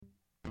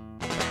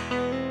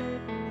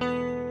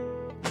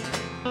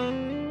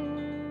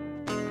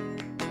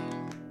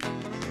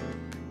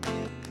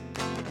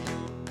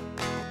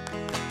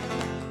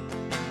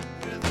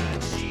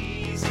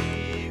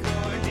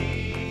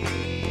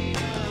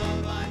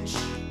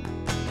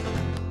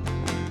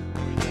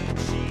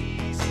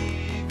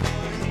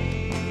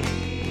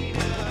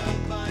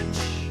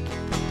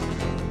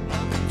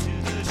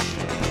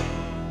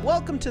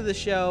welcome to the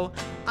show.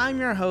 I'm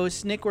your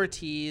host, Nick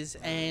Ortiz,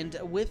 and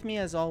with me,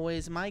 as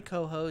always, my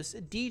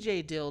co-host,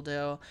 DJ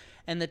Dildo,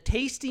 and the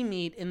tasty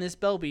meat in this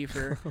bell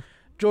beefer,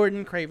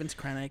 Jordan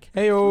Cravens-Krennic.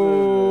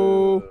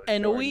 Heyo!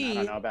 And Jordan, we... I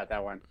don't know about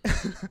that one.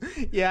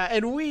 Yeah,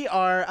 and we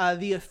are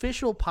the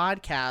official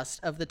podcast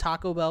of the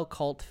Taco Bell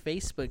Cult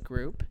Facebook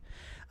group.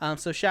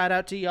 So shout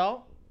out to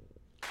y'all.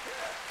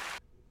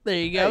 There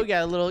you go. Hey, You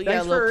got a little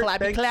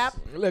clappy clap.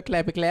 A little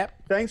clappy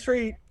clap. Thanks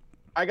for.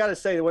 I gotta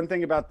say one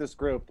thing about this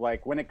group.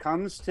 Like when it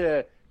comes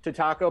to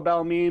Taco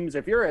Bell memes,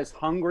 if you're as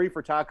hungry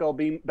for Taco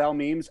Bell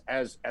memes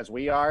as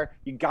we are,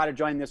 you got to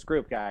join this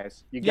group,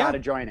 guys. You got to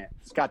join it.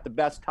 It's got the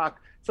best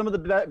some of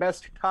the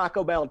best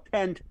Taco Bell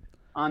tent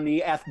on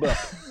the F book.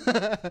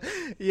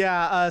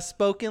 Yeah,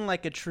 spoken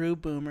like a true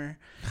boomer.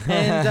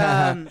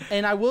 And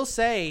and I will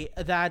say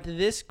that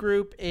this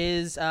group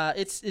is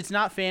it's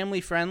not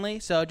family friendly,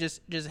 so just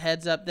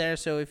heads up there.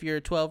 So if you're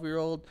a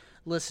 12-year-old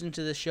listening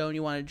to the show and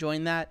you want to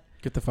join that,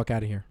 Get the fuck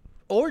out of here.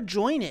 or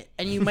join it,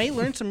 and you may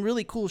learn some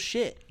really cool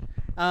shit.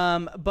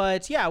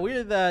 But yeah,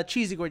 we're the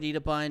Cheesy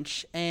Gordita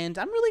Bunch, and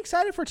I'm really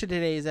excited for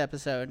today's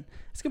episode.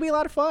 It's gonna be a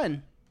lot of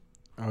fun.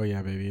 Oh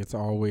yeah, baby. It's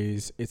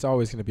always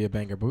gonna be a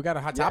banger. But we got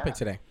a hot topic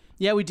today.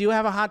 Yeah, we do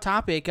have a hot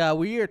topic.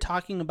 We are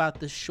talking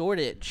about the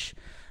shortage.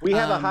 We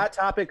have a Hot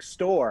Topic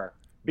store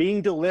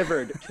being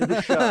delivered to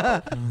the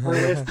show for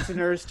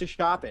listeners to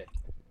shop it.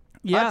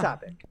 Yeah, Hot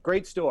Topic,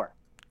 great store,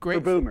 Great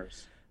for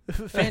boomers.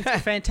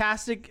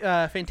 fantastic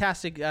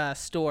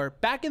store.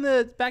 Back in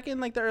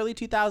like the early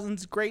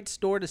 2000s, great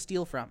store to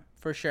steal from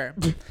for sure.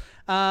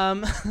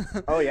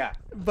 Oh yeah.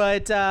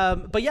 But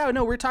yeah,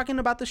 no, we're talking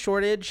about the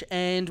shortage,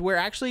 and we're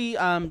actually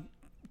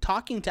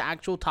talking to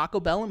actual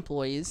Taco Bell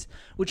employees,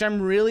 which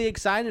I'm really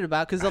excited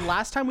about because the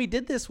last time we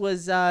did this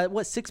was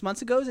 6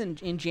 months ago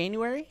in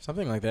January.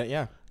 Something like that.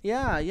 Yeah.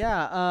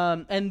 Yeah.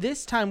 And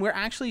this time we're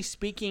actually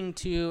speaking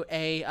to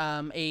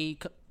a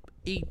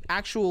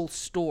actual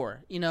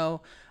store,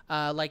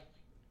 like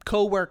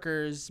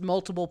coworkers,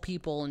 multiple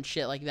people and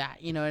shit like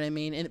that. You know what I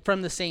mean? And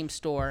from the same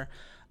store,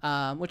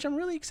 which I'm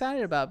really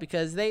excited about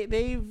because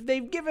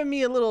they've given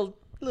me a little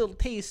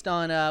taste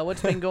on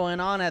what's been going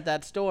on at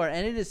that store,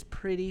 and it is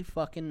pretty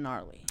fucking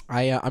gnarly.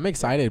 I'm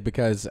excited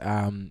because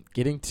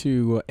getting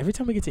to every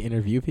time we get to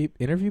interview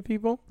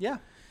people. Yeah.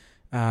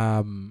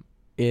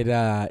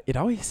 It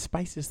always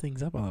spices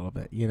things up a little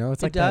bit.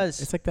 It's like does.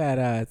 It's like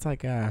that.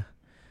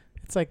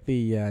 It's like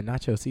the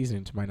nacho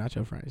seasoning to my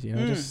nacho fries.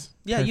 Just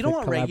Yeah, you don't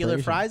want perfect regular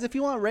collaboration. fries. If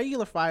you want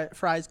regular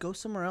fries, go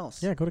somewhere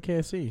else. Yeah, go to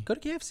KFC. Go to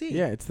KFC.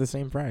 Yeah, it's the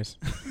same price.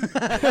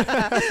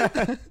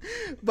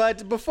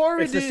 But before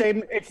we It's the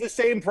same. It's the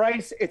same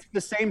price. It's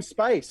the same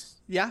spice.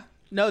 Yeah.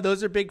 No,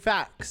 those are big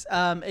facts.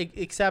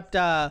 Except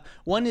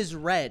one is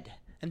red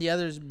and the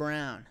other is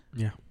brown.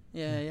 Yeah.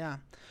 Yeah.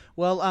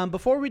 Well,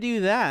 before we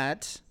do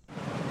that,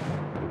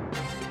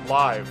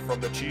 Live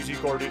from the Cheesy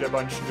Gordita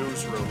Bunch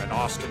newsroom in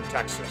Austin,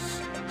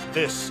 Texas,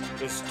 this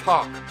is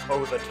Talk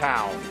O' the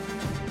Town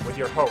with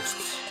your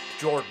hosts,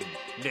 Jordan,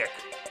 Nick,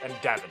 and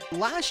Devin.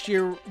 last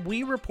year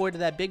we reported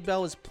that Big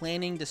Bell was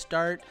planning to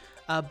start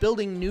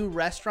building new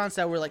restaurants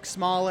that were like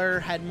smaller,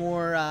 had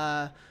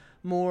more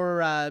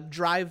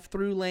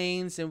drive-through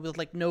lanes, and with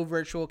like no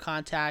virtual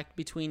contact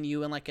between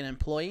you and like an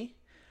employee.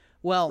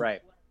 Well,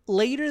 Right.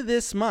 later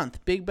this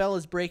month, Big Bell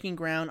is breaking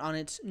ground on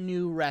its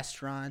new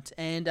restaurant,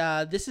 and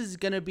this is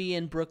going to be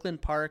in Brooklyn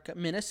Park,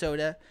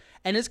 Minnesota,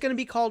 and it's going to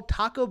be called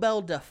Taco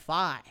Bell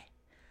Defy.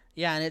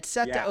 Yeah, and it's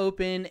set to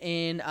open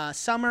in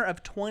summer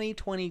of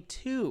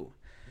 2022.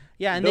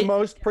 Yeah, and The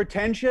most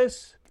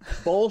pretentious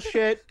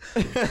bullshit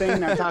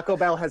thing that Taco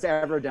Bell has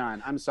ever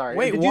done. I'm sorry.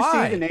 Wait, Did why?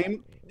 you see the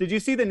name? Did you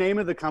see the name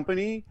of the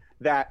company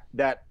that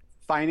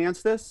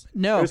financed this?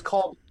 No. It was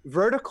called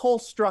Vertical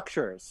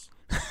Structures.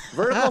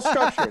 Vertical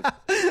Structures.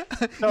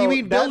 So You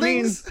mean that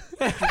buildings?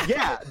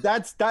 Yeah,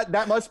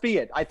 that must be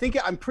it.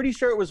 I'm pretty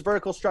sure it was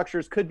Vertical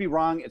Structures. Could be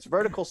wrong. It's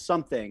Vertical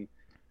something,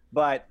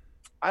 but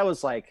I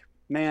was like,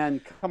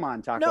 man, come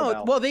on, Taco Bell.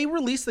 No, well, they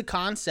released the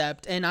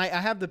concept, and I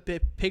have the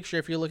picture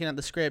if you're looking at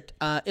the script.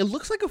 It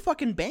looks like a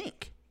fucking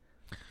bank.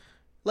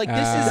 Like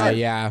this isn't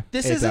yeah,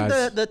 this it isn't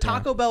does. the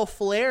Taco Bell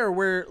flair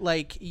we're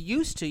like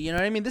used to. You know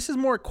what I mean? This is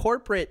more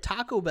corporate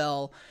Taco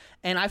Bell,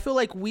 and I feel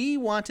like we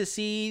want to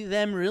see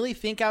them really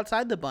think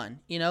outside the bun.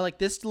 Like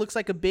this looks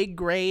like a big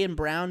gray and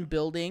brown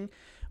building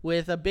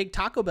with a big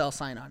Taco Bell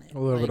sign on it. A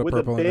little bit of with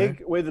purple in there.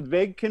 with a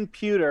big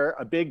computer,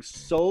 a big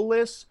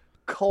soulless,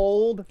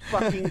 cold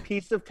fucking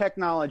piece of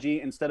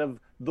technology instead of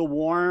the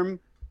warm,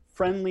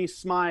 friendly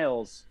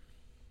smiles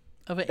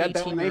Of an that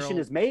 18-year-old. Nation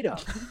is made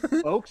of,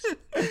 folks.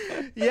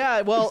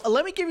 Yeah, well,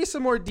 let me give you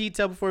some more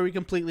detail before we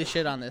completely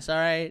shit on this. All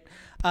right,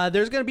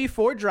 there's gonna be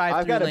 4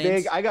 drive-through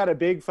lanes. I got a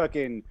big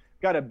fucking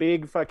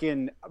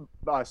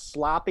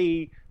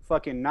sloppy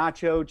fucking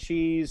nacho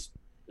cheese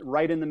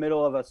right in the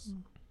middle of a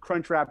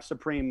Crunchwrap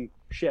Supreme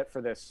shit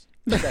for this.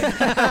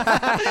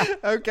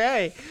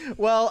 Okay.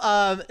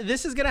 Well,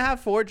 this is going to have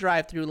 4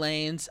 drive-through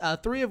lanes,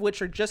 3 of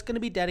which are just going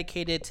to be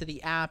dedicated to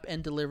the app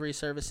and delivery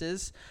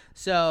services.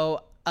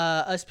 So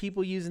us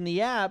people using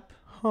the app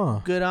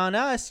Huh. Good on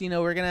us.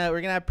 We're gonna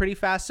have pretty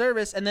fast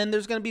service, and then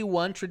there's gonna be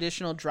one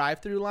traditional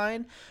drive-through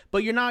line,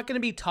 but you're not gonna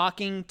be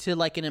talking to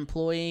like an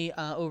employee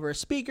over a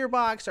speaker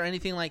box or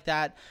anything like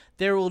that.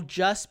 There will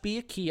just be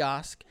a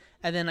kiosk,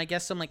 and then I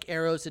guess some like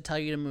arrows to tell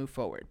you to move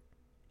forward.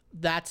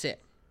 That's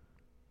it.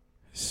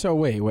 So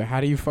wait,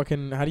 how do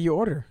you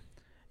order?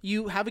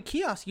 You have a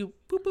kiosk. You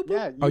boop boop boop.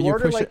 Yeah, Oh, you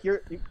order push like it-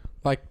 you're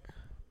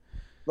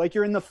Like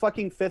you're in the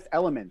fucking Fifth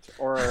Element,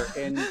 or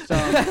in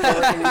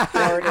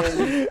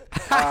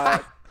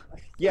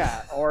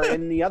or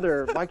in the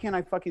other. Why can't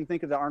I fucking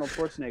think of the Arnold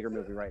Schwarzenegger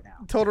movie right now?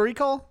 Total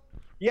Recall.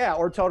 Yeah,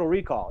 or Total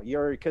Recall.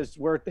 Because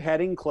we're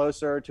heading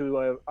closer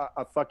to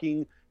a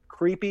fucking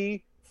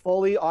creepy,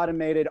 fully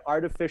automated,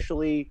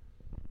 artificially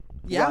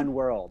run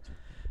world.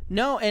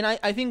 No, and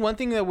I think one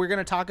thing that we're going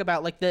to talk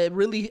about, like the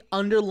really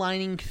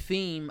underlining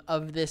theme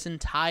of this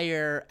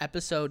entire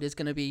episode is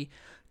going to be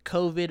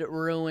COVID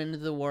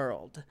ruined the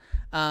world.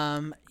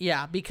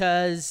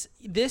 Because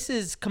this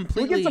is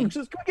completely... Can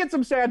we get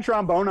some sad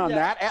trombone on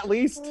that, at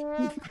least?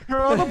 For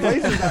all the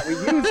places that we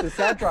use the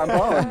sad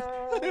trombone.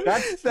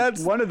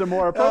 That's one of the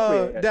more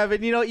appropriate.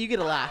 Devin, you get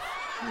a laugh.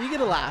 You get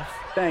a laugh.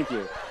 Thank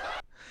you.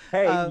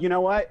 Hey, you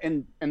know what?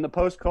 In the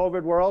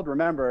post-COVID world,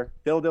 remember,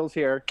 Dildil's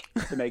here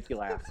to make you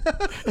laugh.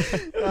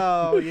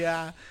 Oh,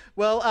 yeah.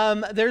 Well,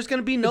 there's going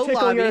to be no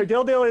lobby.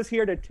 Dildil is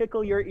here to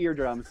tickle your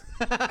eardrums.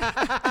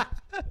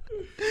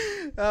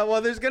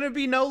 Well, there's going to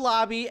be no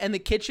lobby, and the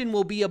kitchen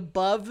will be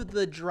above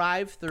the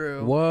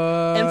drive-through. what?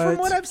 And from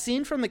what I've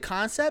seen from the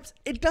concepts,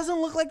 it doesn't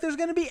look like there's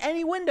going to be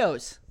any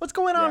windows. What's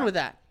going on with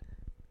that?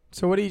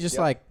 So what do you just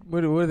like?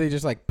 What do they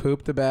just like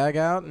poop the bag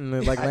out and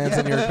it like lands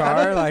in your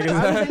car? Like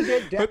How do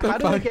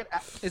they get?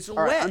 It's All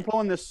right, wet.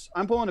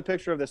 I'm pulling a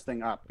picture of this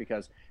thing up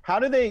because how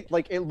do they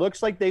like? It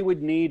looks like they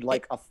would need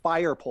like a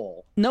fire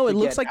pole. No, it to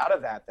looks get like out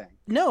of that thing.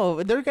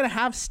 No, they're going to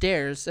have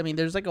stairs. I mean,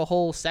 there's like a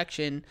whole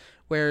section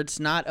where it's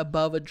not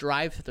above a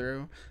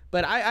drive-through.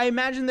 But I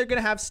imagine they're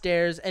going to have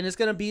stairs, and it's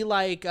going to be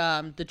like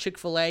the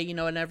Chick-fil-A.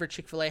 Whenever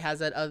Chick-fil-A has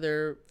that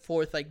other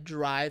fourth like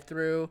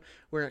drive-through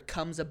where it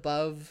comes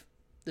above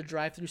the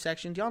drive-through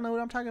section. Do y'all know what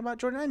I'm talking about,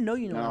 Jordan? I know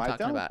you know No, what I'm I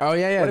talking don't. about. oh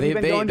yeah, What, have you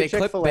been going to they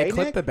clip Chick-fil-A,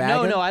 Nick? the bag.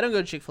 No, in? no, I don't go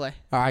to Chick-fil-A.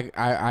 I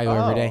go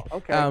every day.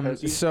 Okay.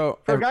 'Cause So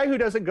for a guy who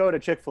doesn't go to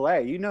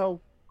Chick-fil-A, you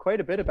know quite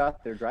a bit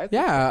about their drive-thru.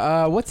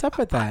 yeah. What's up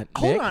with that?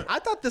 Hold Nick? on. I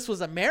thought this was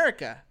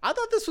America. I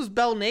thought this was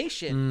Bell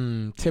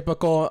Nation.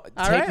 Typical. All Take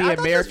right, I the thought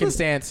American this was-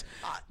 stance.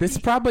 This is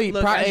probably.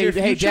 Look, as your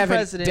hey, future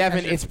president, Devin.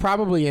 as your- It's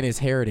probably in his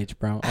heritage,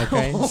 bro.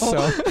 Okay.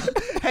 So.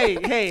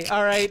 hey,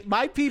 all right.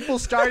 My people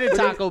started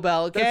Taco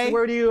Bell, okay?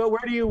 Where do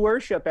you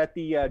worship at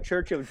the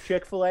Church of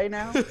Chick-fil-A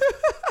now?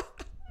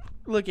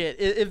 Look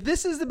if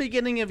this is the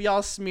beginning of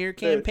y'all's smear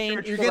campaign,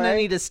 you're Chick-fil-A? gonna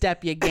need to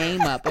step your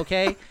game up,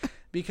 okay?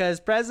 Because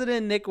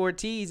President Nick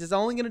Ortiz is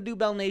only gonna do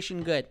Bell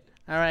Nation good.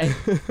 All right.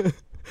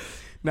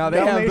 Now they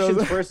Bell have Nation's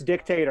those. first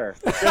dictator.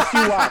 Just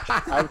you watch.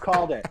 I've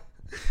called it.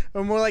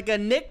 Or more like a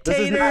Nick This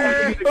is not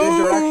Tater. a good direction,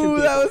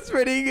 Ooh, that people. was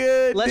pretty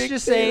good. Let's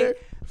just say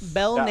Dictator.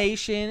 Bell Yeah.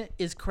 Nation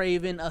is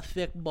craving a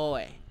thick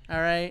boy. All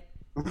right.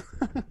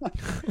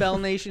 Bell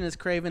Nation is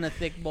craving a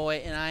thick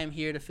boy, and I am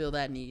here to fill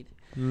that need.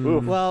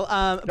 Oof. Well,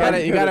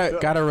 You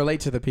gotta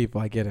relate to the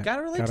people. I get it.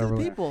 gotta relate to the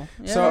people.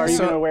 Yeah. So- Are you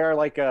gonna wear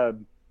like a?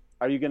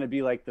 Are you gonna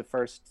be like the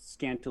first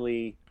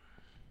scantily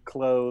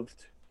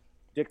clothed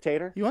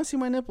dictator? You want to see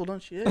my nipple,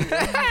 don't you?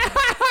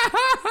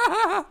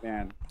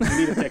 Man, we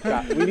need a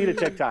TikTok. We need a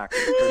TikTok.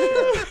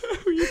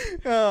 For sure.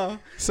 Oh.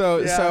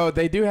 So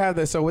they do have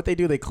this. So what they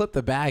do, they clip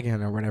the bag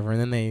in or whatever, and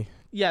then they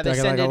Yeah, they like,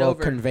 send like a it little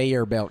over.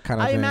 conveyor belt kind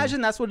of I thing.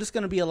 imagine that's what it's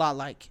going to be a lot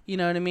like. You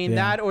know what I mean?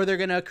 Yeah. That, or they're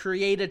going to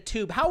create a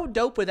tube. How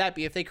dope would that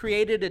be if they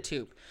created a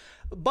tube?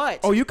 But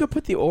Oh, you could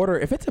put the order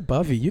if it's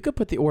above you. You could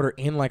put the order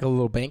in like a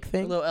little bank a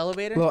thing, little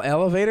elevator. little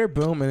elevator,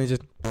 boom, and it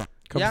just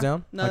comes yeah.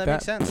 down. No, like that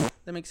makes sense.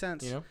 That makes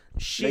sense. You know?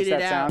 Shit Makes it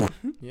that out. sound.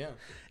 Yeah.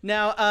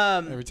 Now,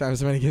 Every time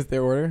somebody gets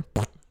their order,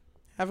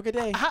 have a good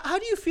day. how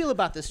do you feel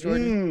about this,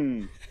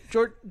 Jordan?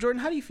 Jordan,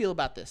 how do you feel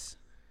about this?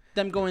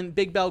 Them going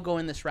Big Bell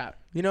going this route.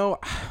 You know,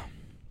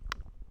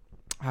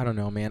 I don't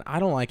know, man. I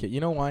don't like it. You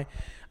know why?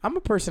 I'm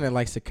a person that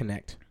likes to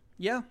connect.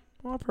 Yeah,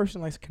 I'm a person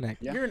that likes to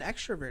connect. you're an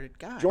extroverted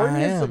guy.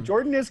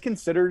 Jordan is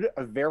considered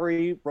a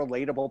very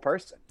relatable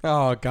person.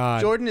 Oh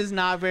God. Jordan is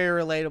not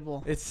very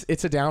relatable.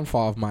 It's a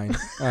downfall of mine.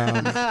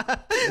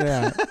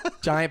 Yeah,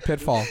 giant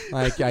pitfall.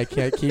 I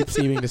can't keep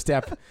seeming to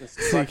step.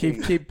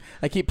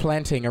 I keep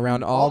planting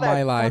around all that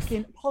my life.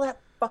 all that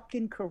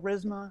fucking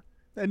charisma.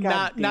 And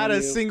God not damn a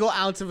you. single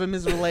ounce of him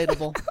is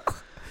relatable.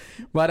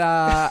 But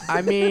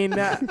I mean,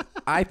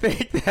 I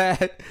think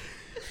that.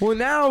 Well,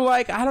 now,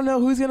 like, I don't know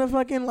who's gonna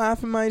fucking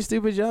laugh at my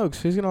stupid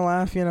jokes. Who's gonna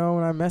laugh, when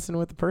I'm messing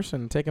with the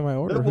person taking my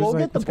order? We'll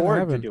Who's get the what's gonna board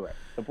to happen? do it.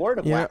 The board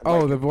of Yeah.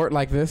 like, The board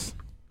like this.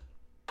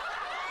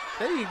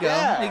 There you go.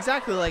 Yeah.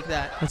 Exactly like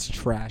that. That's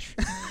trash.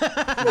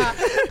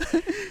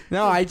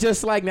 No, I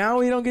just like now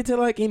we don't get to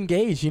like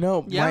engage.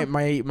 Yeah.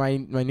 My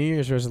New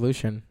Year's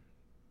resolution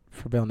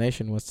for Bell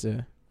Nation was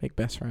to make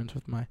best friends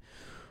with my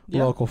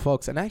local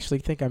folks, and I actually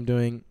think I'm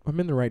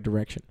in the right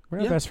direction. We're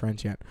not Yeah. best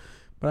friends yet,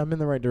 but I'm in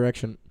the right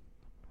direction.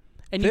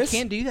 And you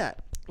can't do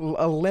that.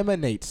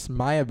 Eliminates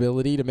my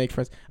ability to make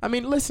friends. I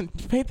mean, listen,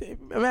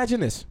 imagine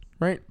this,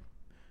 right?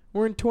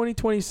 We're in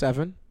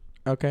 2027.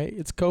 Okay,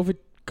 it's COVID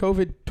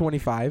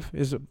 25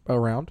 is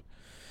around,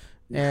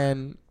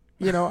 and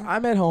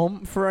I'm at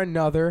home for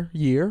another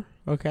year.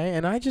 Okay,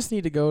 and I just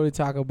need to go to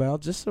Taco Bell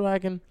just so I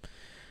can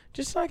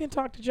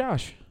talk to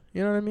Josh.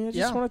 You know what I mean? I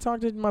just want to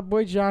talk to my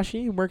boy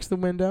Joshy. He works the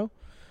window,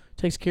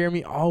 takes care of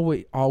me.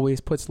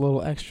 Always puts a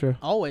little extra.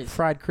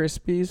 Fried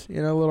Krispies.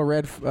 Little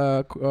red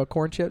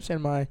corn chips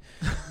in my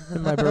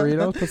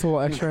burrito. Puts a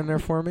little extra in there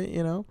for me.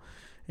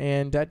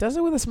 And does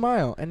it with a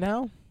smile. And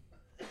now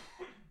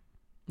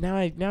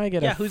I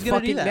get a who's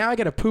gonna do that? Now I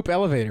get a poop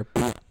elevator.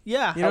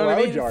 Yeah. You know what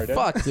I mean? Jordan.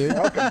 Fuck, dude.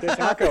 Welcome to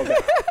Taco Bell.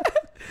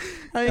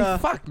 I mean,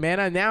 fuck,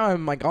 man. Now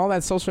I'm like, all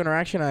that social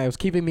interaction was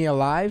keeping me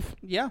alive.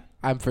 Yeah.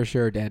 I'm for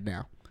sure dead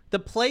now. The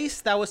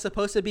place that was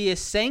supposed to be a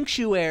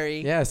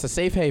sanctuary. Yeah, it's a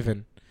safe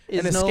haven.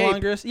 Is no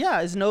longer.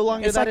 Yeah, is no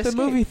longer. It's that like escape.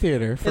 the movie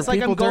theater for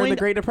people during the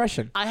Great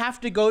Depression. I have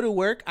to go to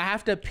work. I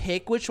have to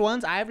pick which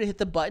ones. I have to hit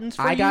the buttons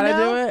for I gotta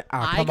do it.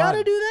 I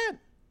gotta do that.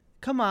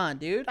 Come on,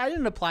 dude. I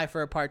didn't apply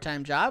for a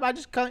part-time job. I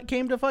just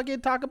came to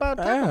fucking talk about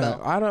Taco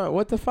Bell. I don't.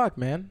 What the fuck,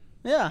 man?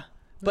 Yeah.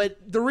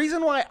 But the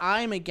reason why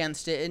I'm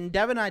against it, and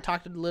Devin and I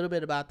talked a little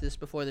bit about this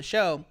before the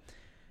show,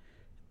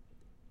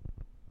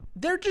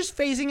 they're just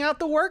phasing out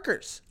the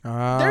workers.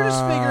 They're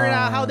just figuring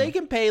out how they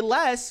can pay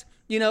less,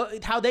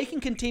 how they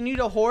can continue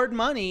to hoard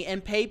money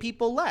and pay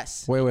people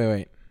less.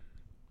 Wait.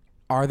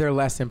 Are there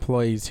less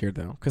employees here,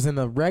 though? Because in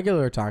the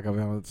regular Taco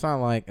Bell, it's not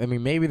like,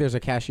 maybe there's a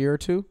cashier or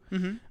two.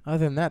 Mm-hmm. Other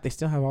than that, they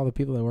still have all the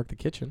people that work the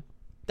kitchen.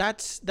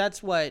 That's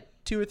what,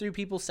 2 or 3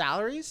 people's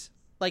salaries?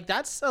 Like,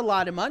 that's a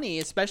lot of money,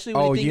 especially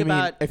when you think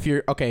about... if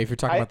you're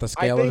talking about the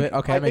scale of it,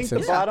 okay, that makes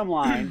sense. The bottom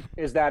line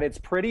is that it's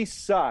pretty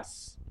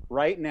sus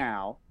right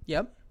now.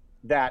 Yep.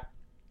 That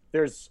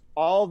there's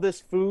all this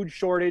food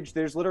shortage.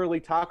 There's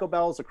literally Taco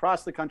Bells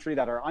across the country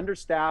that are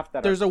understaffed.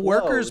 There's a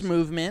workers'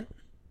 movement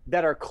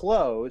that are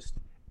closed,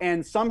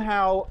 and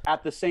somehow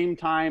at the same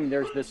time,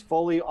 there's this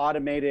fully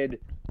automated,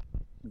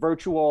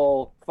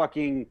 virtual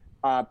fucking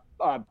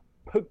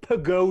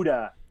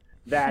pagoda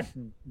that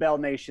Bell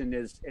Nation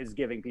is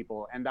giving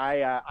people. And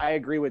I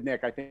agree with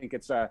Nick. I think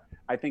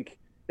I think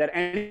that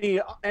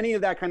any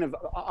of that kind of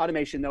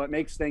automation, though,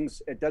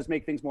 it does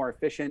make things more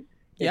efficient.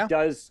 It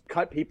does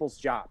cut people's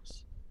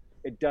jobs.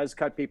 It does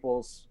cut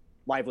people's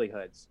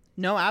livelihoods.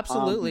 No,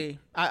 absolutely.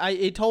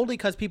 It totally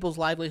cuts people's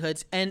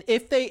livelihoods. And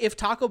if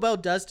Taco Bell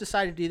does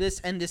decide to do this,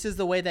 and this is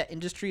the way that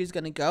industry is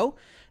going to go,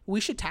 we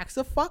should tax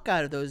the fuck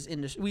out of those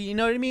industries. You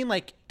know what I mean?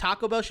 Like,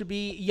 Taco Bell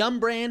Yum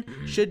Brand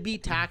should be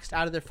taxed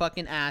out of their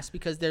fucking ass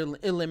because they're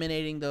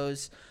eliminating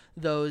those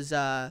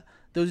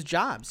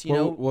jobs. You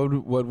know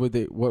what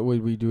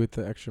would we do with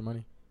the extra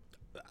money?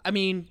 I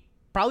mean,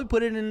 probably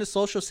put it into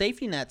social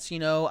safety nets.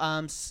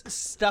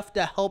 Stuff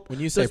to help. When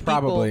you say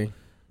probably. People.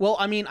 Well,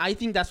 I mean, I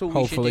think that's what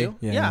we should do.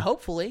 Yeah,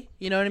 hopefully.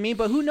 You know what I mean?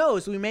 But who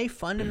knows? We may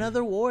fund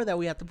another war that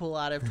we have to pull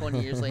out of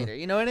 20 years later.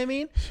 You know what I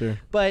mean? Sure.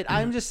 But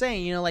I'm just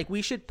saying,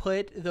 we should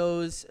put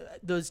those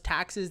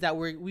taxes that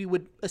we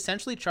would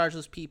essentially charge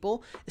those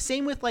people.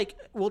 Same with,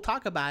 we'll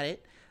talk about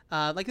it,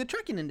 like the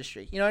trucking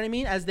industry. You know what I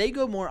mean? As they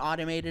go more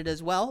automated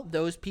as well,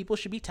 those people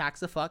should be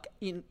taxed the fuck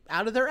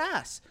out of their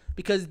ass.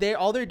 Because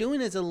all they're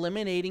doing is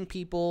eliminating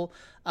people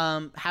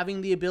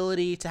having the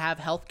ability to have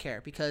health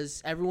care,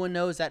 because everyone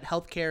knows that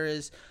health care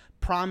is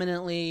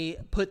prominently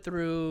put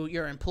through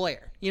your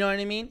employer. You know what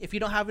I mean? If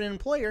you don't have an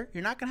employer,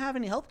 you're not going to have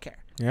any health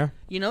care. Yeah.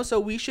 So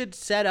we should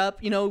set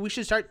up, we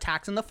should start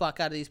taxing the fuck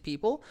out of these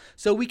people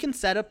so we can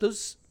set up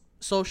those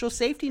social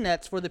safety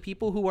nets for the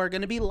people who are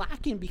going to be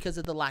lacking because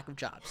of the lack of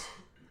jobs.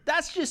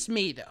 That's just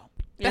me, though.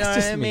 You know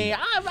what I mean?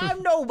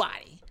 I'm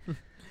nobody.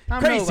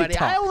 I'm Crazy nobody.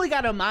 talk. I only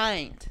got a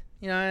mind.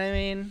 You know what I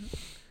mean?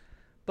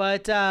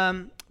 But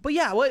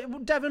yeah,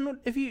 Devin,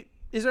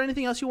 is there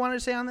anything else you wanted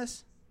to say on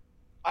this?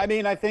 I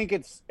mean, I think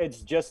it's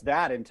just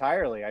that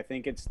entirely. I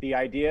think it's the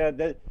idea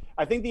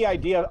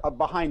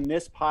behind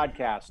this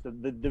podcast,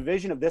 the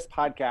division of this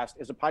podcast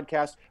is a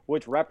podcast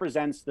which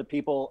represents the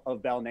people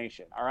of Bell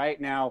Nation. All right.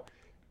 Now,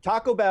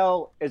 Taco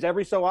Bell is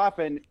every so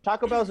often,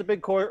 Taco Bell is a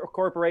big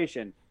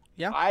corporation.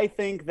 Yeah. I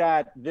think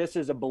that this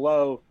is a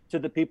blow to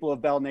the people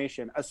of Bell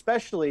Nation,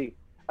 especially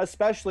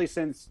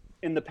since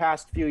in the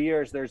past few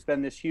years, there's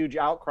been this huge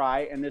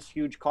outcry and this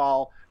huge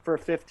call for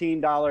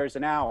 $15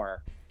 an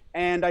hour.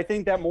 And I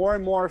think that more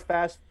and more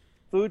fast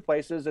food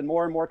places and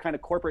more kind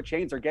of corporate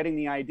chains are getting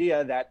the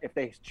idea that if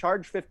they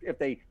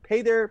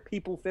pay their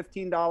people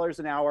 $15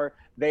 an hour,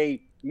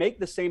 they make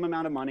the same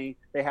amount of money,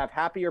 they have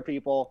happier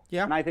people.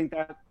 Yeah. And I think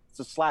that's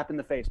a slap in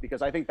the face,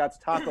 because I think that's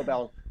Taco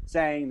Bell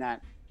saying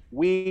that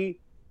we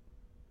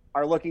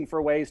are looking for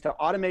ways to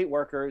automate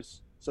workers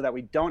so that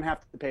we don't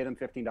have to pay them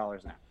 $15 an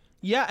hour.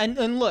 Yeah,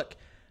 and look,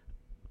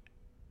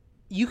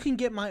 you can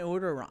get my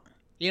order wrong.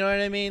 You know what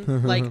I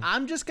mean? Like,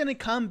 I'm just going to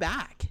come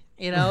back.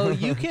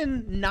 You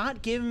can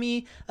not give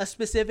me a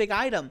specific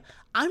item.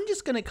 I'm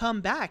just going to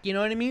come back. You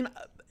know what I mean?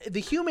 The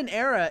human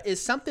error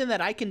is something that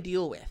I can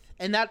deal with,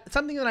 and that's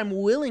something that I'm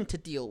willing to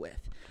deal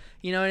with.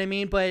 You know what I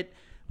mean? But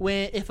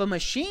if a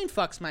machine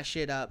fucks my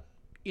shit up,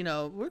 you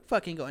know, we're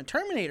fucking going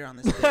Terminator on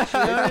this bitch. You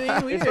know what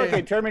I mean? It's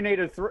fucking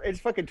Terminator 3.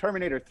 It's fucking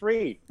Terminator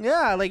 3.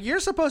 Yeah, like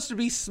you're supposed to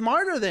be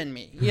smarter than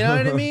me. You know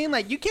what I mean?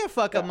 Like you can't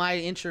fuck up my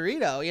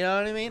Enchilito. You know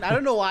what I mean? I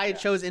don't know why I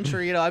chose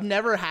Enchilito. I've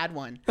never had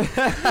one.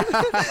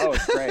 Oh,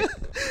 it's great.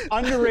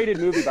 Underrated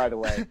movie, by the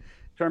way.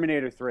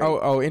 Terminator 3.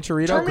 Oh,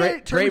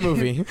 Enchilito, great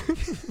movie.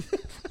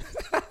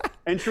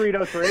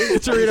 Enchilito 3.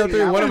 Enchilito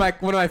 3, one of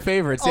my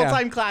favorites. All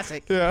time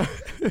classic. Yeah.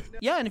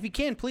 Yeah, and if you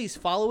can, please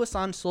follow us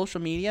on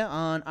social media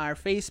on our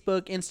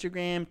Facebook,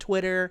 Instagram,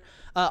 Twitter.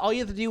 All you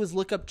have to do is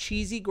look up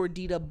Cheesy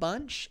Gordita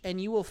Bunch,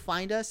 and you will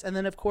find us. And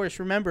then, of course,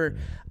 remember,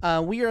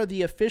 we are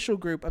the official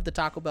group of the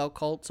Taco Bell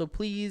cult, so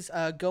please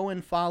go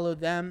and follow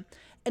them.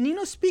 And, you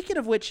know, speaking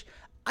of which,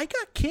 I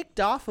got kicked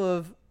off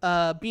of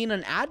being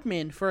an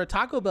admin for a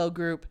Taco Bell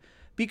group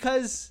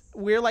because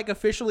we're, like,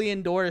 officially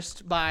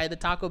endorsed by the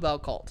Taco Bell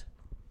cult.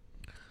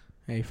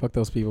 Hey, fuck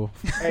those people.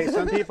 Hey,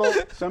 some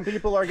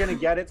people are gonna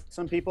get it.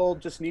 Some people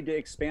just need to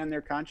expand their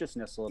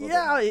consciousness a little bit.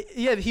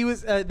 Yeah. He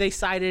was. They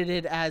cited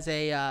it as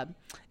a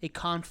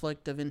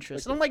conflict of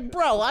interest. And I'm like,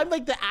 bro, I'm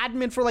like the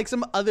admin for like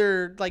some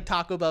other like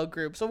Taco Bell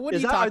group. So what are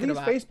you talking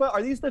about?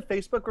 Are these the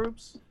Facebook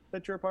groups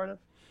that you're a part of?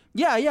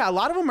 Yeah, a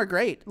lot of them are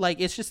great.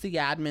 Like it's just the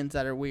admins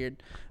that are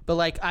weird. But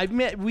like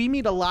we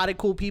meet a lot of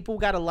cool people.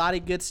 Got a lot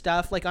of good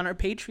stuff. Like on our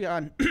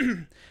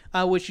Patreon,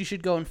 which you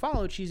should go and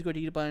follow. Cheesy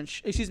Gordita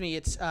Bunch. Excuse me,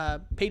 it's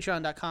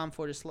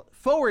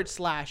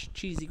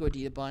patreon.com/Cheesy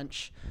Gordita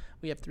Bunch.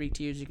 We have 3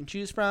 tiers you can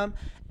choose from,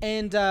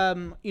 and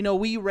you know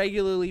we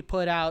regularly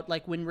put out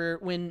like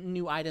when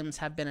new items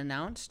have been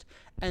announced,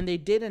 and they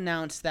did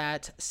announce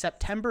that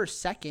September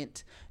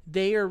 2nd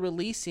they are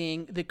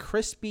releasing the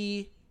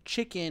crispy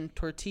chicken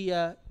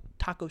tortilla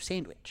taco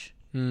sandwich.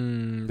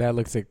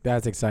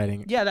 That's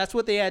exciting. Yeah, that's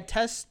what they had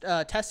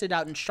tested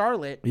out in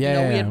Charlotte. Yeah, you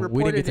know, we had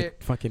reported didn't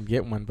get to fucking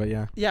get one, but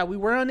yeah. Yeah, we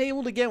were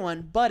unable to get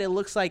one, but it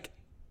looks like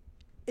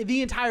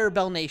the entire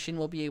Bell Nation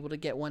will be able to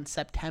get one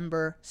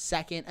September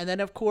 2nd. And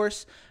then, of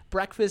course,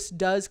 breakfast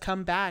does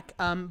come back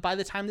by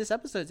the time this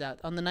episode's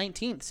out on the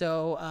 19th.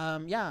 So,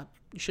 yeah,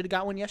 you should have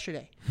got one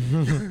yesterday.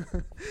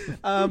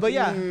 But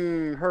yeah.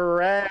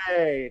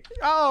 Hooray.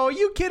 Oh,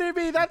 you kidding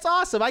me? That's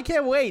awesome. I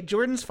can't wait.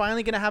 Jordan's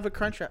finally going to have a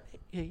Crunchwrap.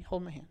 Hey,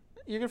 hold my hand.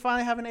 You're going to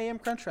finally have an AM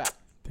Crunchwrap.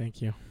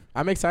 Thank you.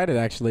 I'm excited,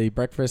 actually.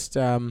 Breakfast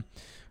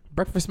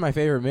is my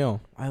favorite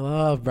meal. I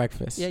love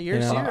breakfast. Yeah, you're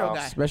a cereal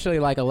guy. Especially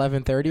like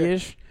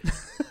 11:30ish.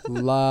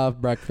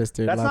 Love breakfast,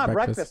 dude. That's love not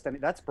breakfast.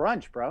 That's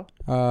brunch, bro.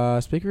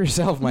 Speak for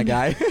yourself, my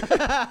guy.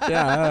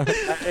 Yeah.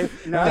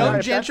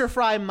 Don't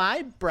gentrify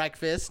my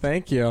breakfast.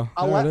 Thank you.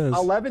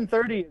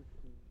 11:30 is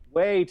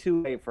way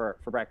too late for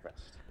breakfast.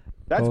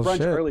 That's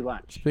brunch, early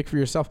lunch. Speak for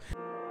yourself.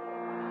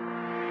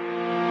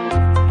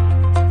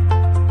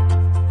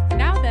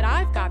 Now that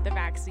I've got the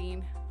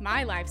vaccine,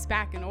 my life's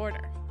back in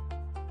order.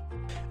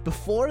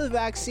 Before the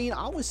vaccine,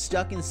 I was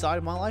stuck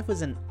inside. My life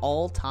was an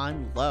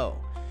all-time low.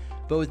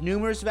 But with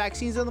numerous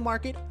vaccines on the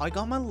market, I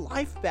got my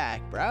life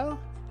back, bro.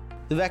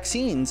 The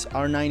vaccines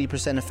are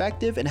 90%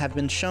 effective and have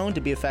been shown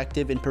to be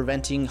effective in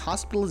preventing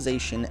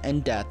hospitalization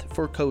and death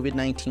for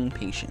COVID-19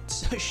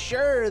 patients.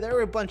 Sure, there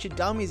were a bunch of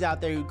dummies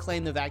out there who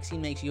claim the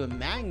vaccine makes you a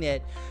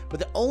magnet,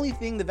 but the only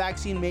thing the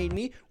vaccine made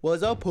me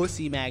was a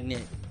pussy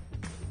magnet.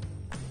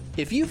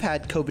 If you've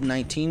had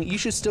COVID-19, you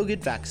should still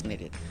get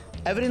vaccinated.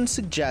 Evidence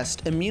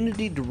suggests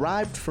immunity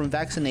derived from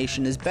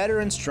vaccination is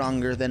better and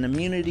stronger than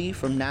immunity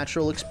from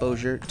natural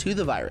exposure to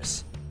the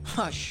virus.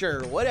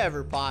 Sure,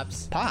 whatever,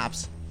 Pops.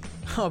 Pops?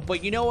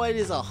 But you know what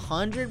is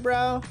 100,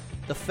 bro?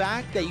 The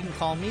fact that you can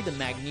call me the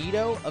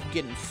Magneto of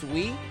getting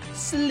sweet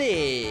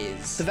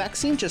sliz. The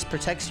vaccine just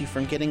protects you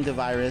from getting the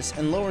virus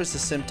and lowers the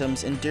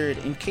symptoms endured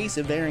in case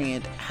a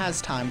variant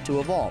has time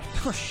to evolve.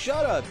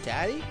 Shut up,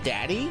 Daddy.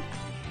 Daddy?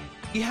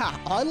 Yeah,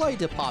 I lied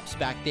to Pops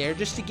back there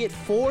just to get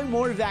 4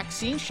 more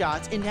vaccine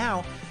shots, and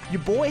now your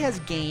boy has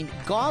gained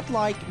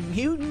godlike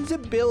mutant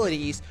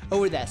abilities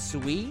over that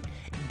sweet,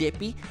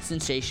 dippy,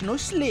 sensational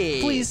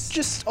sliz. Please,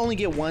 just only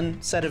get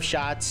 1 set of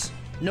shots.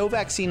 No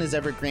vaccine has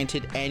ever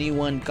granted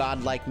anyone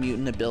godlike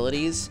mutant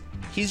abilities.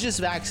 He's just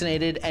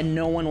vaccinated, and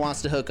no one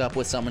wants to hook up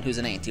with someone who's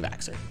an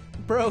anti-vaxxer.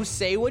 Bro,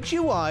 say what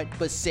you want,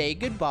 but say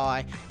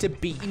goodbye to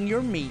beating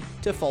your meat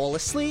to fall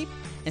asleep.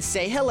 And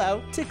say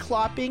hello to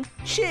clopping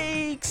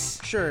cheeks.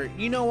 Sure,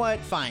 you know what?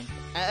 Fine.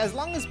 As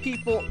long as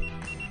people...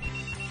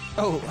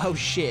 Oh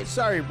shit.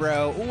 Sorry,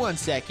 bro. 1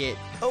 second.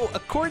 Oh,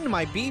 according to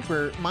my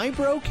beeper, my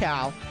bro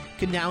Cal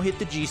can now hit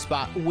the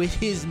G-spot with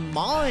his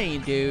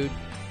mind, dude.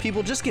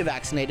 People, just get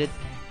vaccinated.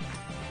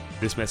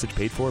 This message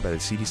paid for by the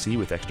CDC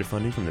with extra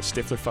funding from the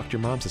Stifler Fucked Your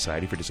Mom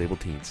Society for Disabled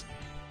Teens.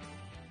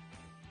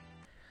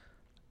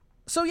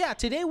 So yeah,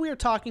 today we are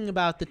talking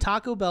about the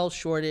Taco Bell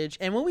shortage.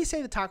 And when we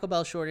say the Taco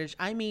Bell shortage,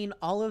 I mean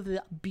all of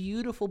the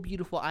beautiful,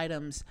 beautiful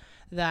items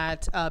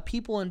that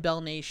people in Bell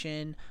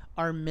Nation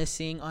are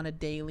missing on a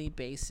daily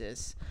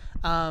basis.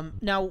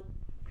 Now,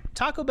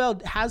 Taco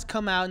Bell has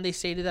come out and they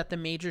stated that the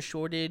major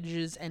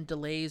shortages and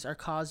delays are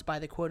caused by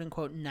the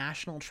quote-unquote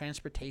national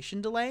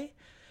transportation delay.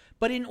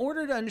 But in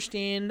order to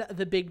understand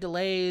the big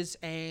delays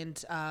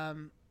and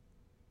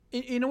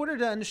in order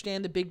to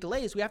understand the big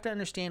delays, we have to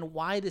understand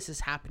why this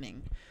is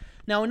happening.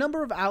 Now, a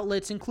number of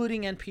outlets,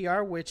 including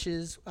NPR, which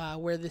is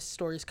where this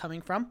story is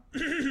coming from,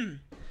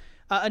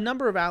 a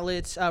number of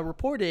outlets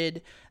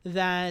reported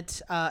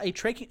that a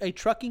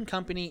trucking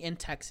company in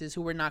Texas,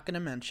 who we're not going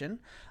to mention,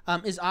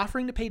 is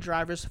offering to pay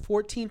drivers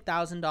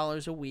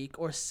 $14,000 a week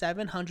or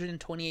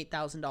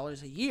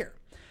 $728,000 a year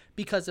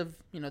because of,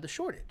 the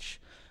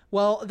shortage.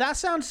 Well, that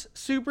sounds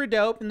super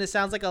dope, and this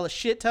sounds like a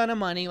shit ton of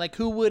money. Like,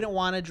 who wouldn't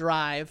want to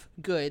drive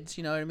goods,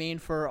 you know what I mean,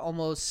 for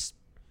almost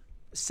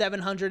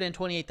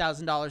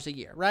 $728,000 a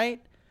year,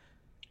 right?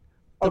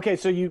 Okay,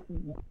 so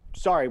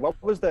what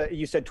was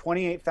you said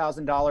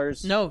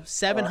 $28,000? No,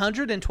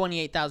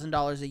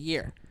 $728,000 a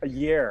year. A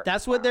year.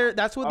 That's what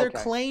they're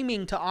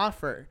claiming to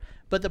offer.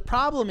 But the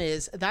problem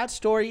is that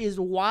story is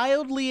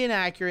wildly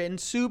inaccurate and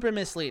super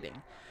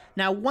misleading.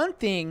 Now, one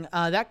thing,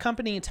 that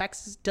company in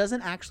Texas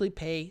doesn't actually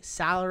pay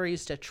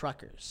salaries to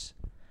truckers.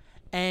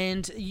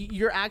 And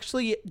you're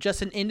actually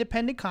just an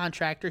independent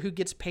contractor who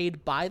gets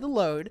paid by the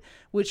load,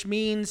 which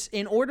means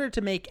in order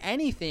to make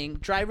anything,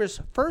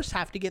 drivers first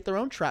have to get their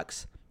own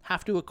trucks,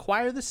 have to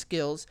acquire the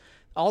skills,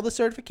 all the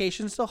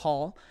certifications to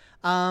haul,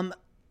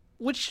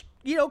 which,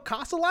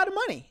 costs a lot of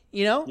money,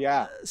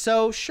 Yeah.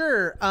 So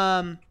sure,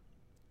 I'm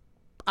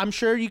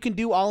sure you can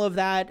do all of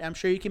that. I'm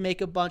sure you can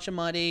make a bunch of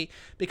money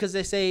because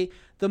they say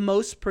the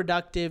most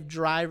productive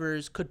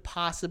drivers could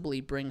possibly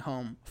bring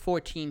home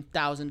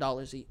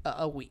 $14,000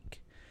 a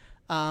week.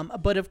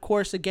 But of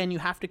course, again, you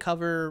have to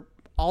cover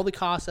all the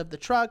costs of the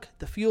truck,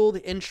 the fuel,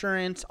 the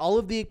insurance, all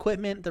of the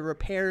equipment, the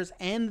repairs,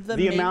 and the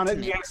maintenance. Amount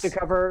that you have to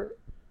cover,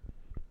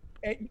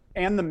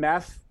 and the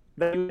meth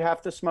that you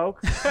have to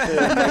smoke to make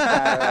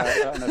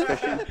that an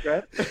efficient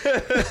trip.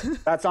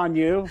 That's on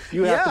you.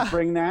 You have to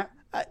bring that.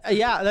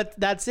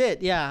 That's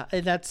it. Yeah,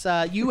 that's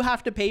you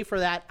have to pay for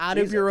that out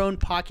of your own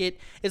pocket.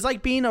 It's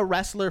like being a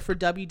wrestler for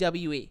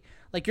WWE.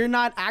 Like, you're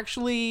not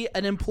actually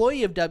an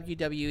employee of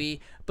WWE,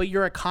 but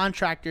you're a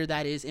contractor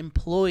that is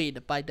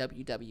employed by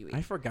WWE.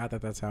 I forgot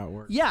that that's how it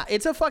works. Yeah,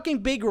 it's a fucking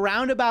big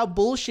roundabout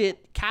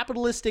bullshit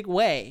capitalistic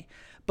way.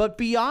 But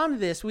beyond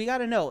this, we got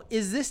to know,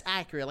 is this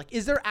accurate? Like,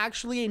 is there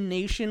actually a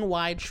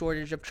nationwide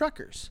shortage of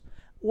truckers?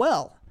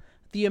 Well,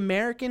 the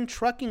American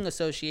Trucking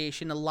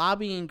Association, a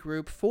lobbying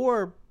group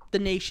for the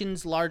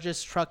nation's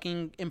largest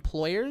trucking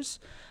employers,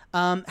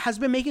 has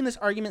been making this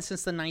argument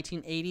since the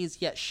 1980s,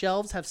 yet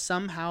shelves have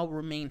somehow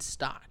remained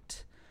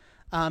stocked.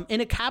 In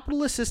a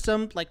capitalist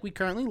system like we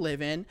currently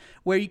live in,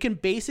 where you can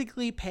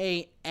basically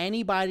pay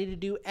anybody to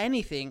do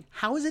anything,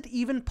 how is it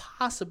even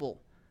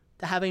possible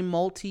to have a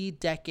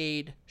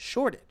multi-decade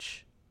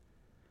shortage?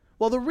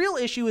 Well, the real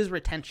issue is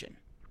retention.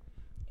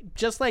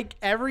 Just like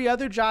every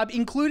other job,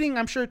 including,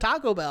 I'm sure,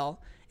 Taco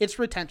Bell, it's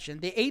retention.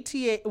 The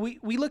ATA,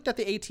 we looked at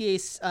the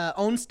ATA's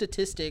own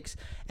statistics,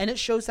 and it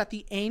shows that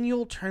the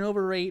annual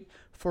turnover rate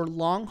for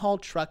long-haul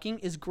trucking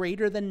is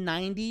greater than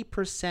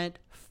 90%.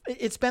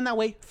 It's been that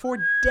way for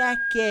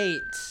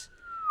decades.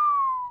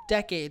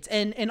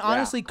 And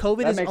honestly,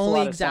 COVID has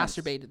only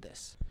exacerbated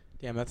this.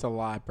 Damn, that's a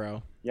lot,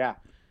 bro. Yeah.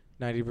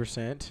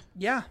 90%.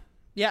 Yeah.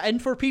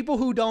 And for people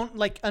who don't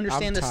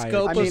understand the tired.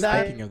 scope of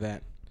that. Thinking of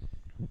that.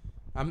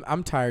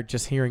 I'm tired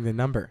just hearing the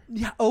number.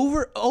 Yeah,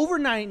 over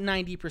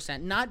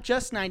 90%, not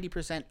just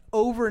 90%,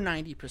 over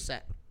 90%.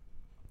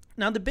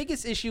 Now, the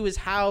biggest issue is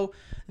how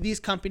these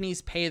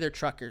companies pay their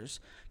truckers.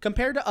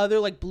 Compared to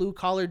other blue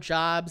collar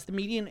jobs, the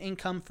median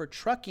income for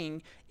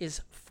trucking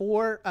is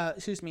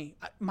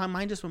my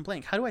mind just went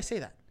blank. How do I say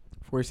that?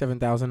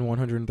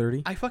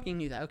 47,130. I fucking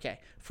knew that. Okay.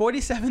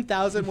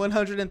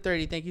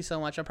 47,130. Thank you so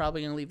much. I'm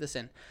probably going to leave this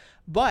in.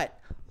 But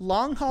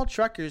long-haul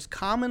truckers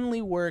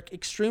commonly work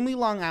extremely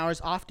long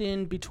hours,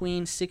 often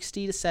between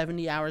 60 to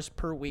 70 hours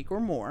per week or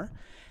more.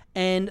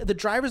 And the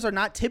drivers are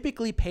not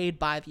typically paid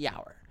by the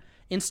hour.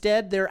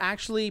 Instead, they're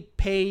actually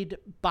paid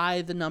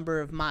by the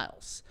number of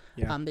miles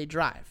they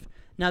drive.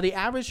 Now, the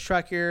average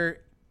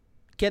trucker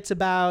gets paid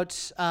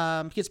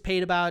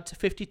about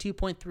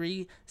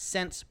 52.3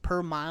 cents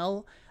per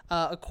mile,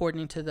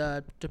 according to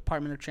the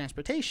Department of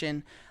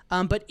Transportation.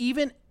 But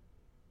even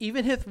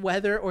if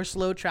weather or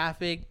slow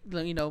traffic,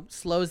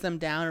 slows them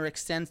down or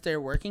extends their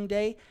working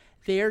day,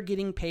 they're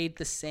getting paid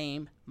the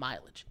same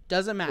mileage.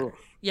 Doesn't matter. Oof.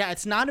 Yeah,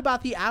 it's not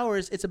about the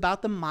hours. It's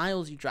about the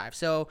miles you drive.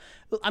 So,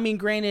 I mean,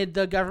 granted,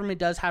 the government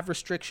does have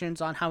restrictions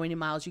on how many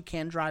miles you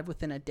can drive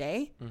within a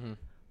day. Mm-hmm.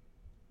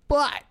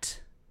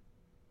 But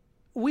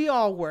we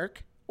all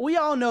work. We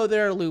all know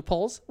there are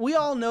loopholes. We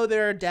all know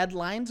there are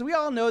deadlines. We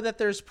all know that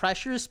there's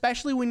pressure,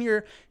 especially when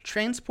you're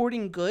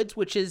transporting goods,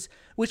 which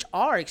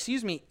are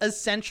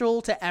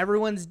essential to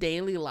everyone's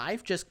daily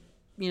life. Just,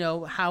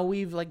 how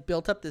we've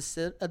built up this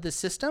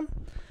system.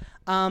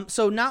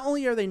 So not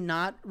only are they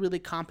not really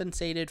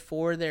compensated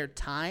for their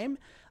time,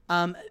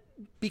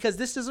 because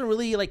this doesn't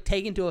really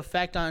take into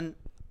effect on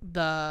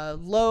the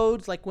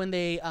loads, when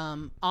they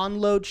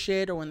unload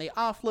shit or when they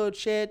offload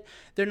shit,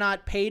 they're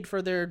not paid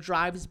for their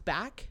drives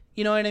back.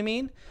 You know what I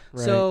mean?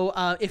 Right.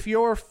 So if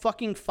you're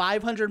fucking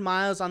 500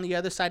 miles on the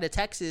other side of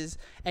Texas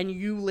and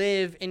you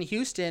live in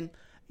Houston,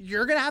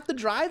 you're going to have to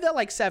drive that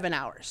like 7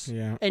 hours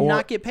Yeah. and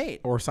not get paid.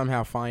 Or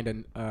somehow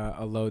find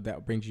a load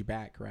that brings you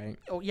back, right?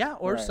 Oh, yeah,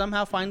 or Right.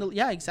 somehow find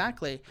yeah,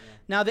 exactly.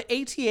 Now the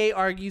ATA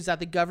argues that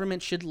the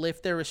government should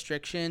lift their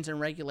restrictions and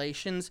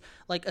regulations,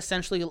 like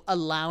essentially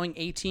allowing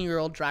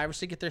 18-year-old drivers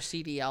to get their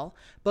CDL.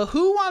 But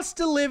who wants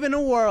to live in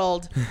a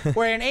world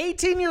where an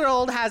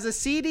 18-year-old has a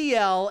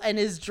CDL and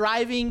is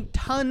driving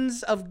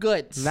tons of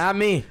goods? Not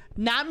me.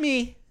 Not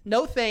me.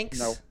 No thanks.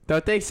 Nope.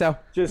 Don't think so.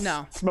 Just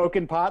No.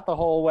 smoking pot the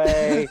whole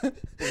way,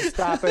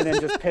 stopping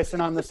and just pissing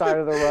on the side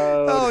of the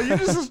road. Oh, you're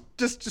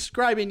just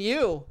describing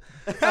you.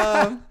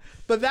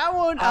 But that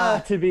one,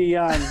 To be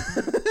young,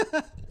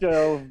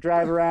 to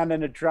drive around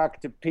in a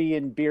truck to pee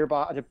in beer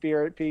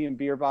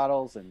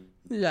bottles and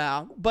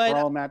yeah. throw But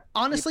 'em at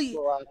honestly,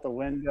 people out the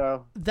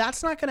window.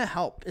 that's not going to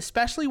help,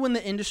 especially when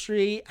the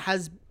industry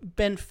has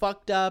been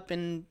fucked up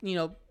and,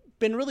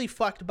 been really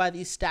fucked by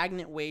these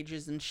stagnant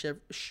wages and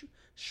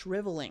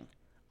shriveling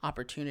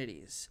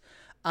opportunities.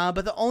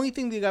 But the only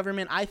thing the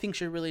government, I think,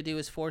 should really do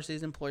is force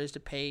these employers to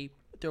pay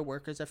their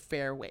workers a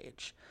fair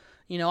wage.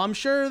 I'm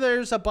sure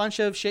there's a bunch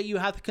of shit you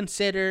have to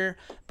consider,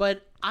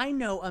 but I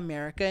know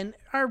America and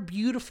our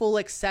beautiful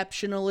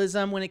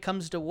exceptionalism when it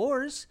comes to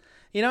wars.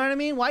 You know what I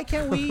mean? Why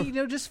can't we,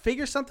 just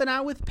figure something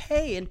out with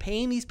pay and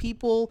paying these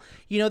people,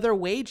 their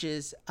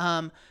wages?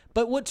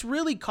 But what's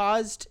really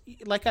caused,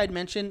 like I'd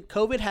mentioned,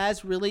 COVID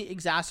has really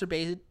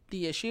exacerbated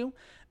the issue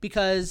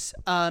because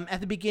at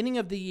the beginning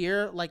of the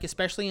year, like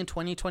especially in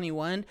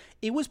 2021,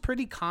 it was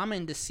pretty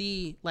common to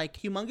see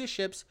like humongous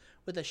ships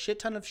with a shit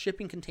ton of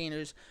shipping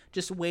containers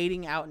just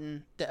waiting out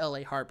in the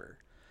LA harbor.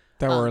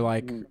 That were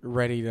like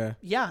ready to.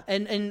 Yeah,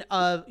 and in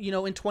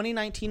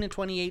 2019 and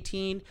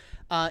 2018,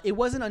 it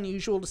wasn't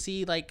unusual to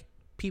see like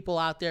people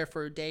out there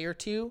for a day or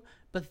two,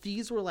 but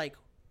these were like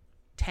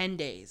 10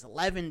 days,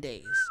 11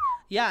 days.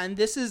 Yeah, and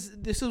this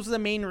was the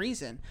main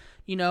reason,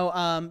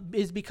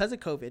 is because of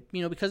COVID,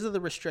 because of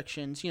the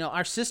restrictions.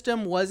 Our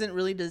system wasn't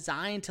really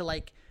designed to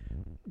like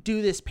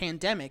do this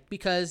pandemic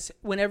because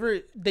whenever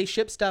they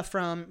ship stuff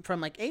from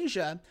like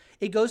Asia,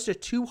 it goes to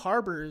 2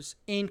 harbors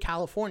in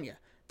California.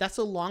 That's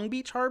the Long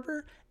Beach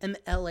harbor and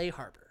the LA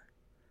harbor.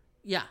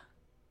 Yeah.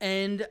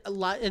 And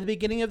at the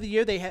beginning of the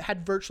year, they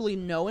had virtually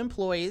no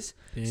employees.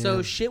 Damn.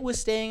 So shit was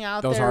staying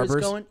out Those there.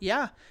 harbors?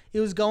 It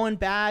was going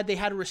bad. They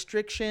had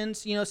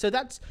restrictions, so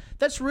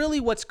that's really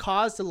what's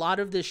caused a lot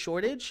of this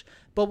shortage.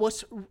 But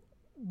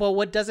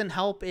what doesn't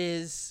help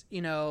is,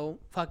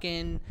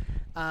 fucking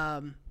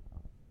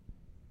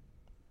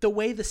the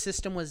way the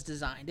system was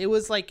designed. It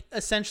was like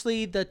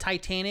essentially the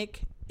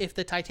Titanic, if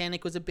the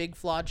Titanic was a big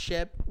flawed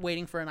ship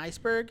waiting for an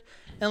iceberg,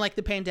 and like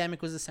the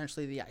pandemic was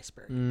essentially the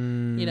iceberg.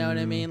 You know what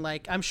I mean?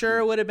 Like, I'm sure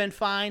it would have been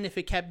fine if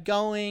it kept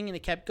going and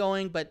it kept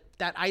going, but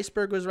that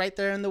iceberg was right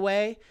there in the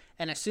way,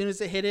 and as soon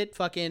as it hit it,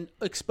 fucking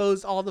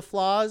exposed all the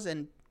flaws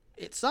and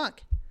it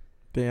sunk.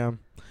 Damn.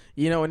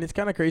 And it's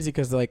kind of crazy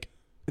because like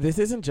this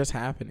isn't just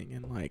happening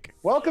in like.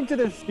 Welcome to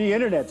the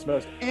internet's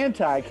most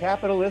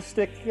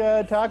anti-capitalistic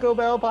Taco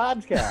Bell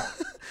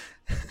podcast.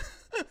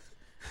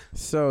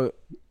 So,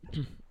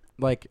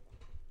 like,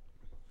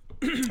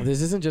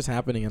 this isn't just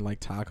happening in like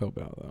Taco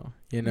Bell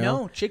though.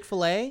 No,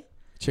 Chick-fil-A.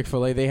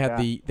 Chick-fil-A, they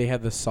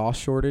had the sauce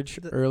shortage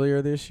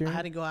earlier this year. I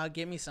had to go out and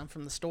get me some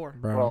from the store.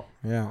 Bro, Well,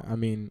 yeah, I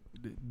mean,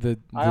 the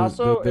isn't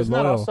that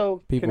loyal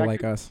also people like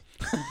connected-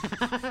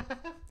 us.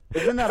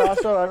 Isn't that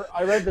also?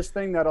 I read this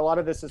thing that a lot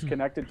of this is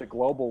connected to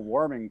global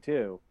warming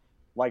too,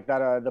 like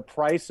that the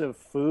price of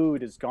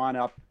food has gone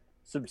up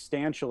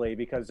substantially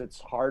because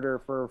it's harder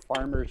for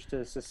farmers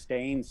to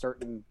sustain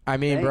certain. I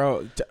mean, things. bro,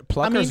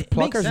 it makes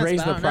Pluckers sense,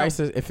 raised but I the don't know.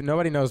 prices. If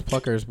nobody knows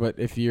Pluckers, but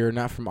if you're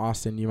not from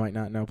Austin, you might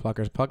not know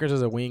Pluckers. Pluckers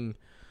is a wing,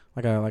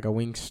 like a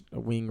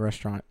wing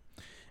restaurant,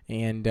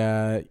 and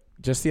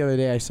just the other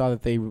day I saw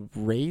that they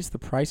raised the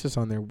prices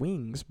on their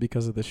wings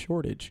because of the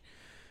shortage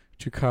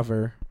to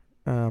cover.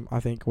 I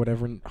think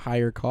whatever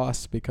higher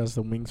costs because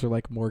the wings are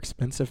like more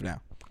expensive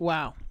now.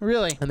 Wow,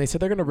 really? And they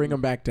said they're going to bring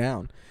them back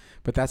down.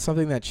 But that's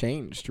something that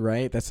changed,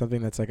 right? That's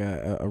something that's like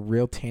a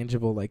real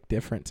tangible like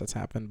difference that's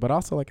happened. But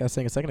also, like I was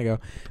saying a second ago,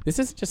 this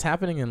isn't just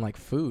happening in like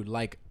food.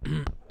 Like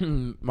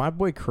my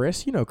boy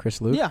Chris,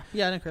 Chris Luke?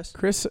 Yeah, I know Chris.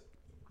 Chris,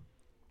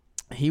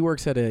 he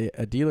works at a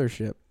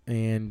dealership.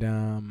 And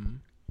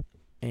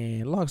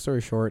long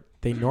story short,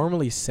 they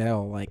normally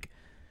sell like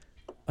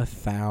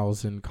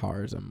 1,000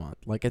 cars a month.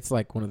 Like it's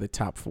like one of the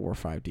top 4 or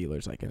 5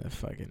 dealers like in the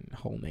fucking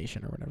whole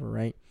nation or whatever,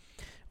 right?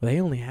 Well,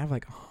 they only have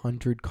like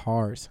 100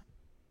 cars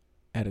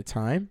at a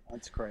time.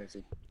 That's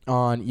crazy.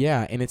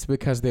 And it's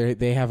because there's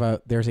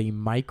a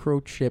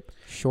microchip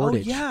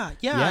shortage. Oh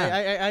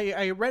yeah.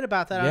 I read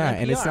about that. Yeah, on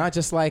and it's NPR. not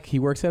just like he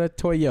works at a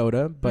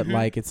Toyota, but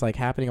like it's like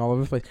happening all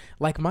over the place.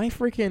 Like my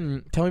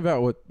freaking, tell me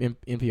about what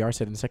NPR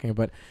said in a second,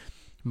 but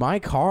my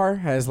car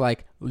has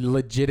like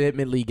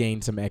legitimately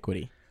gained some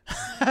equity.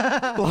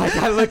 Like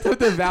I looked up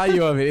the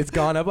value of it. It's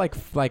gone up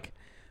like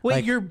Wait,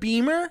 Like, your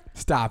Beamer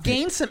stop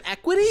gained it. some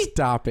equity?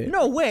 Stop it.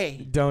 No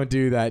way. Don't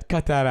do that.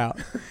 Cut that out.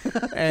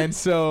 And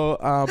so,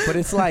 but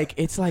it's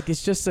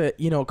just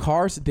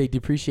cars, they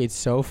depreciate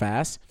so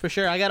fast. For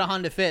sure. I got a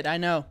Honda Fit. I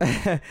know.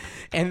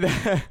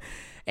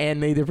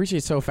 And they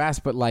depreciate so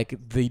fast, but like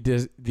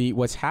the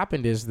what's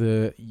happened is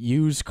the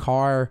used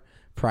car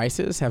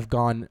prices have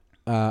gone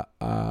up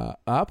a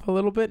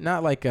little bit.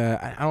 Not like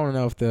I don't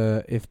know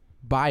if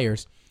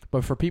buyers,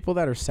 but for people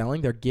that are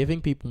selling, they're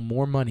giving people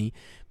more money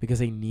because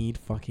they need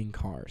fucking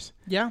cars.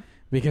 Yeah.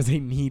 Because they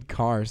need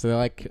cars. So they're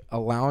like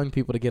allowing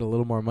people to get a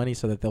little more money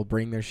so that they'll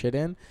bring their shit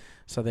in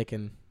so they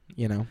can,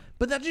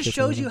 But that just get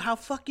shows some you how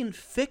fucking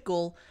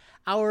fickle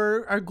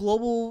our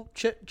global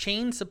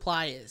chain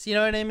supply is. You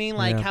know what I mean?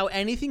 Like Yeah. how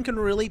anything can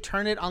really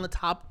turn it on the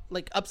top,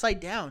 like upside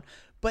down.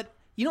 But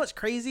you know what's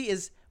crazy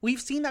is we've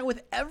seen that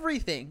with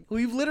everything.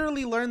 We've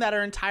literally learned that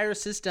our entire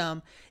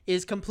system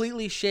is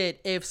completely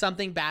shit if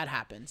something bad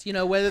happens.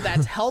 Whether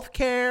that's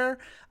healthcare,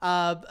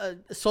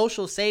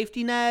 social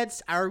safety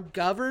nets, our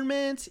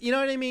government. You know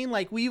what I mean?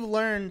 Like we've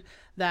learned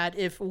that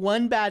if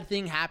one bad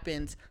thing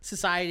happens,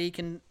 society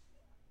can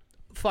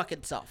fuck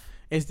itself.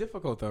 It's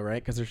difficult though,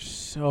 right? Because there's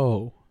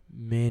so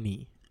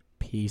many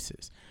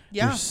pieces.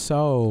 Yeah. There's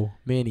so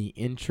many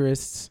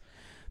interests.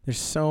 There's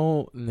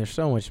so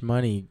much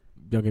money.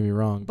 Don't get me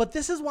wrong. But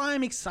this is why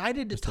I'm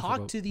excited to talk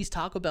difficult. to these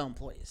Taco Bell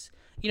employees.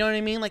 You know what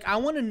I mean? Like I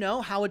want to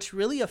know how it's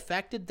really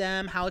affected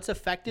them, how it's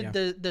affected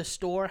the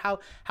store, how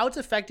it's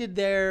affected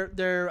their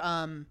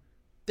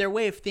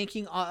way of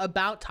thinking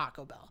about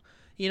Taco Bell.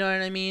 You know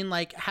what I mean?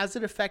 Like has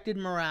it affected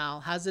morale?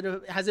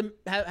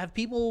 Have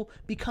people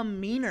become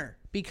meaner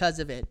because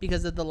of it?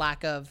 Because of the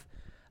lack of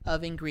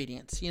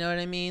ingredients, you know what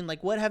I mean?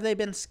 Like what have they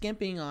been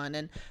skimping on?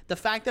 And the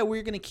fact that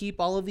we're going to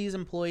keep all of these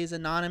employees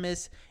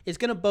anonymous is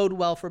going to bode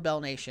well for Bell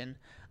Nation,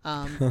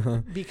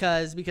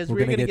 because we're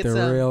going to get the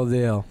some real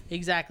deal.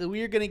 Exactly,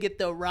 we're going to get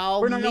the raw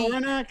We're meat.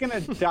 not going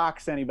to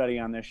dox anybody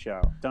on this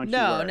show. Don't you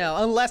worry. No,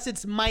 unless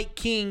it's Mike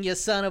King, you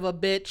son of a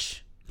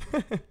bitch.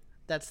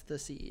 That's the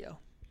CEO.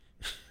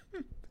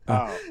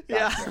 Oh,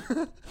 Yeah.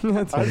 I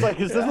was like,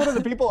 is this one of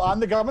the people on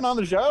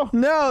the show?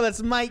 No,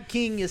 that's Mike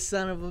King, you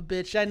son of a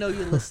bitch. I know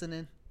you're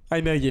listening. I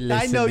know you're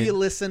listening. I know you're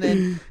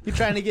listening. You're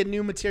trying to get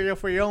new material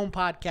for your own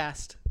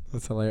podcast.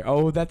 That's hilarious.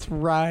 Oh, that's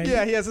right.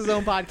 Yeah, he has his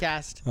own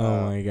podcast.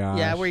 Oh my gosh.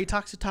 Yeah, where he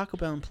talks to Taco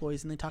Bell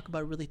employees and they talk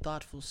about really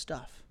thoughtful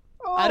stuff.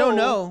 I don't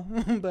know,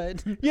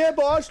 but Yeah,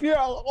 boss. Yeah.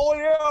 Oh,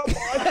 yeah,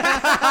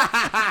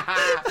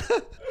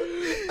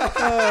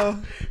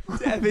 boss.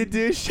 Damn it,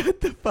 dude. Shut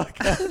the fuck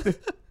up.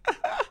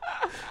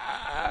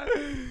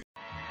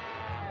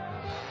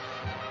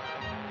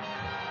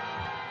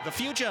 The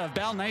future of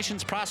Bell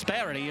Nation's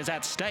prosperity is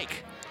at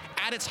stake.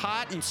 At its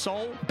heart and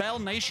soul, Bell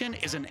Nation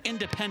is an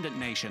independent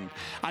nation.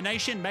 A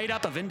nation made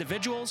up of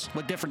individuals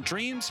with different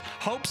dreams,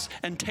 hopes,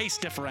 and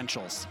taste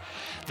differentials.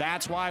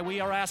 That's why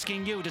we are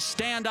asking you to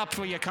stand up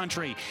for your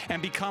country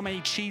and become a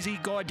Cheesy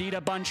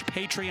Gordita Bunch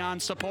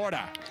Patreon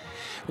supporter.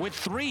 With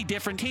 3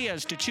 different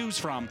tiers to choose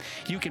from,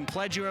 you can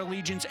pledge your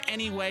allegiance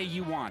any way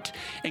you want.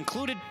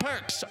 Included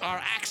perks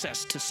are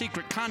access to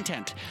secret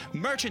content,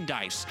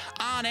 merchandise,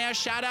 on-air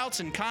shoutouts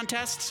and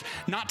contests,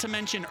 not to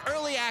mention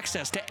early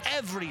access to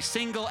every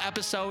single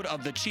episode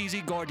of the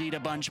Cheesy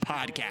Gordita Bunch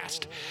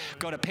podcast.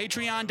 Go to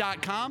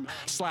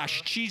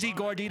patreon.com/Cheesy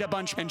Gordita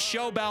Bunch and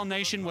show Bell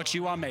Nation what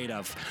you are made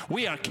of.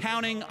 We are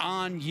counting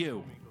on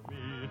you.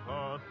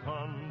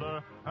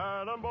 Thunder,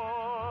 and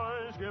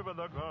boys, give it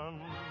the gun.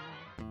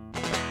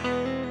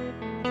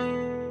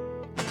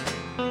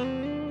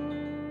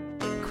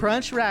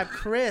 Crunchwrap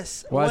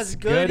Chris, What's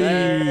good?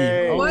 goody?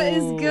 Hey. What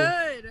is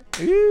good?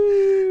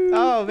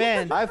 Oh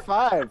man, High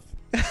five.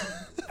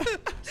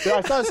 So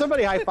I saw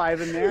somebody high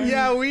five in there.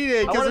 yeah, we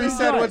did because wanna we be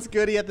said done. what's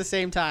goody at the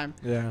same time.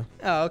 Yeah.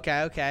 Oh,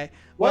 okay.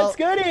 What's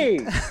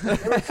goody?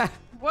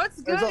 What's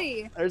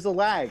goody? There's a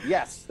lag.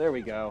 Yes, there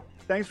we go.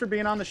 Thanks for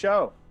being on the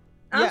show.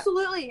 Yeah.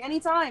 Absolutely,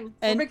 anytime.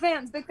 And- We're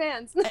big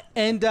fans.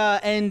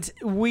 And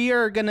we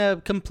are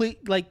gonna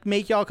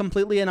make y'all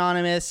completely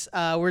anonymous.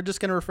 We're just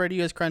gonna refer to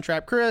you as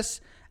Crunchwrap Chris,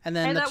 and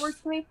then Hey, that that's,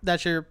 works for me.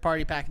 that's your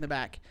party pack in the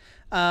back.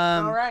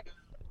 All right.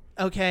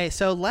 Okay,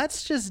 so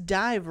let's just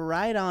dive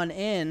right on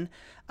in.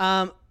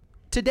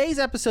 Today's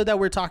episode that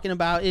we're talking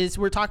about is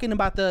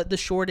the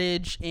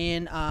shortage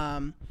in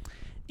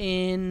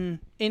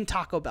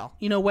Taco Bell.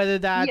 You know, whether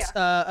that's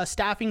a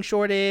staffing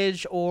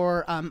shortage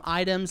or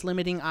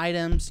limiting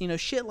items,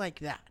 shit like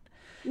that.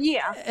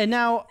 Yeah. And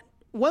now,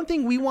 one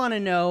thing we want to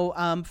know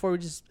before we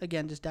just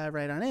dive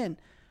right on in,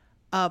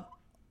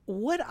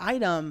 what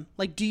item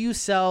do you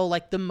sell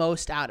the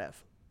most out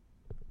of?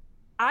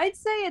 I'd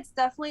say it's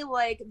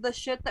definitely the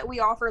shit that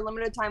we offer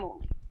limited time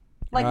only.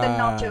 The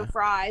nacho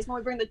fries, when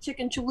we bring the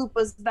chicken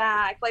chalupas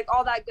back,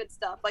 all that good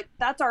stuff.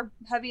 That's our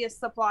heaviest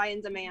supply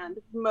and demand,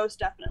 most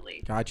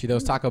definitely. Got you.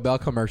 Those Taco Bell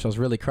commercials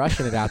really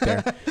crushing it out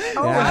there.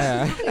 Oh,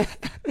 Yeah. absolutely.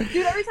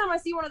 Dude, every time I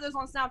see one of those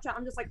on Snapchat,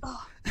 I'm just like,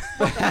 oh,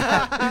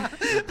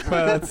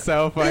 Well, that's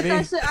so get funny.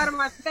 that shit out of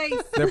my face.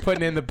 They're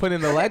putting in the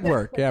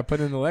legwork. Yeah,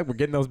 putting in the legwork,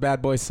 getting those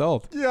bad boys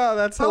sold. Yeah,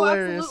 that's Oh,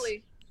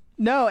 absolutely.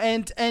 No,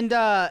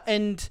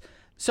 and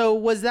so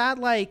was that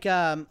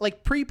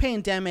like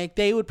pre-pandemic?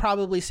 They would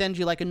probably send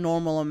you like a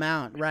normal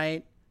amount,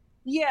 right?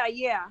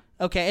 Yeah.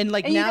 Okay, and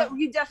like And now,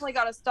 you definitely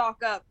got to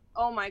stock up.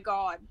 Oh my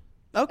god.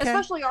 okay,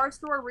 Especially our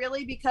store,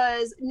 really,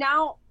 because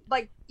now,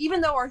 like,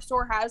 even though our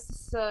store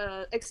has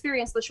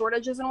experienced the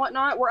shortages and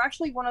whatnot, we're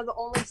actually one of the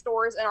only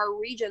stores in our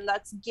region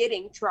that's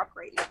getting truck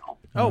right now.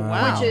 oh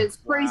wow, Which is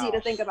crazy Wow.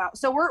 to think about.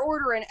 So we're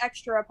ordering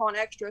extra upon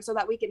extra so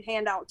that we can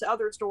hand out to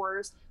other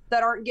stores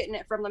that aren't getting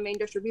it from the main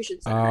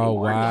distribution center Oh,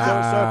 anymore.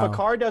 wow. So if a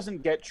car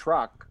doesn't get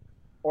truck,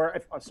 or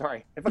if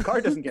a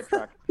car doesn't get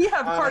truck,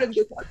 Yeah, part of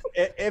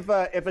it. if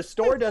a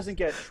store doesn't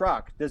get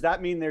truck, does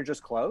that mean they're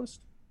just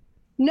closed?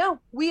 No,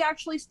 we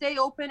actually stay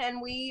open and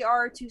we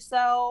are to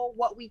sell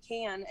what we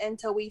can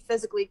until we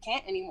physically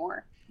can't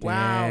anymore.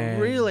 wow, Damn.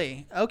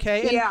 really?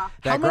 Okay, and Yeah.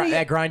 How many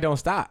That grind don't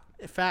stop.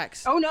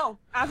 facts? Oh no,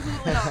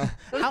 absolutely not.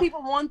 Those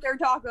people want their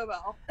Taco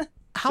Bell.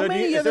 How So do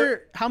many you- is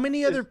there- how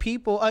many other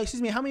people?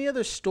 How many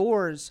other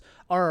stores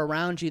are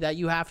around you that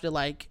you have to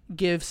like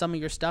give some of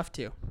your stuff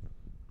to?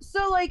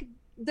 So like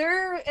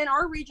there in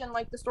our region,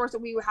 like the stores that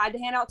we had to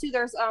hand out to,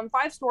 there's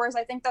 5 stores.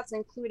 I think that's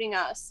including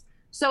us.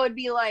 So it'd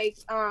be like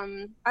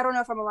I don't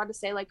know if I'm allowed to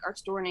say like our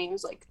store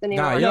names, like the name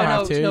Nah, of our you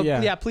don't store. have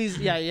to, yeah. Please,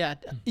 yeah.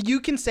 You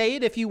can say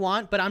it if you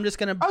want, but I'm just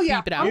gonna Oh, yeah.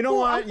 beep it out. You don't cool-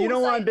 want I'm you cool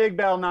don't with want saying- Big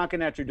Bell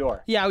knocking at your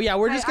door. Yeah,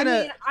 we're just I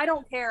gonna. mean, I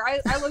don't care. I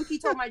low-key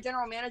told my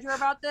general manager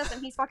about this,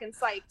 and he's fucking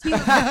psyched. He's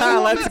like,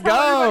 Let's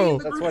go.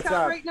 The That's group what's chat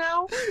up. right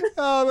now.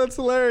 Oh, that's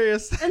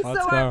hilarious. And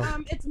Let's so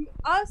go. it's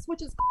us,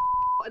 which is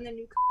and then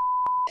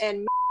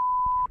and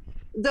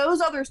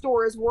those other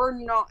stores were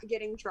not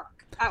getting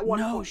truck at one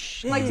No point.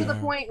 shit. Like to the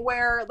point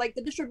where like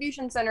the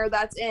distribution center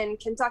that's in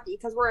Kentucky,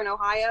 because we're in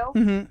Ohio,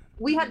 Mhm.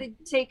 we had to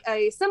take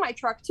a semi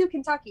truck to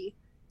Kentucky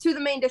to the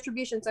main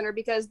distribution center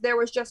because there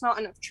was just not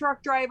enough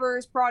truck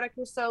drivers. Product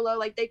was so low,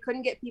 like they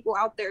couldn't get people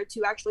out there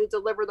to actually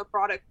deliver the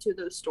product to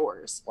those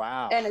stores.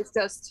 Wow. And it's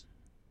just,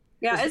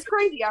 yeah, it's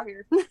crazy out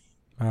here.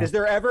 Is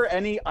there ever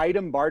any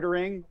item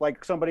bartering?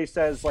 Like somebody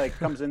says, like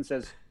comes in and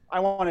says, I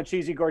want a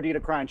cheesy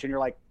gordita crunch. And you're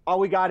like, all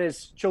we got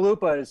is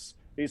chalupas.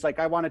 He's like,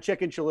 I want a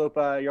chicken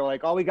chalupa. You're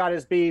like, all we got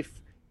is beef.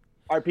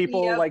 Are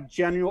people Yep. like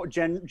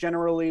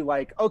generally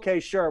like, okay,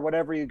 sure,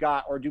 whatever you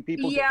got? Or do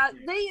people Yeah,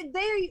 get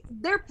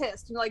they're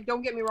pissed. Like,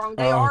 don't get me wrong,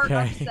 they are Okay.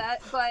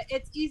 upset, but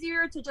it's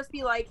easier to just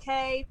be like,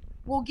 hey,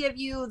 we'll give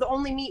you the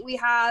only meat we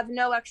have,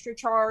 no extra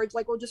charge.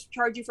 Like, we'll just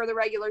charge you for the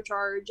regular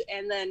charge,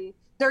 and then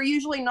they're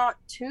usually not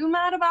too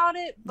mad about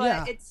it, but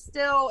Yeah. it's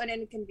still an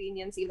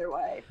inconvenience either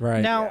way.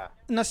 Right. Now,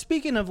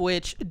 speaking of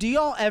which, do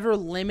y'all ever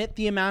limit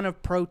the amount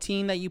of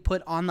protein that you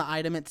put on the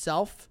item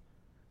itself?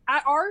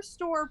 At our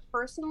store,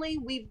 personally,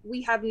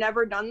 we have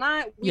never done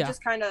that. We Yeah.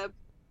 just kind of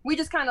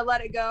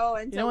let it go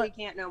until know we what?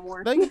 can't no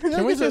more.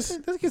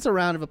 That gets a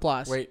round of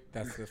applause. Wait,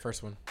 that's the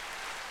first one.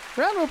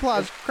 Round of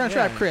applause,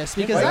 Crunchwrap Chris,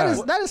 because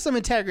Yeah. that is some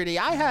integrity.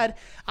 I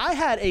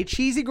had a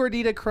cheesy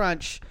gordita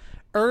crunch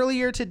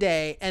earlier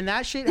today, and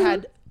that shit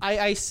had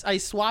I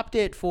swapped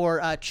it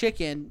for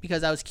chicken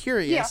because I was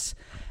curious,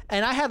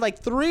 and I had like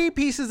 3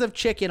 pieces of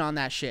chicken on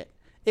that shit.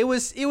 It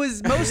was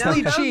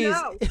mostly cheese.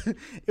 no.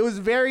 It was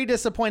very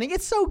disappointing.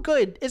 It's so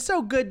good. It's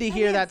so good to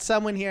hear that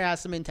someone here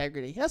has some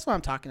integrity. That's what I'm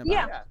talking about.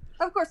 Yeah,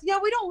 of course. Yeah,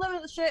 we don't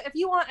limit the shit. If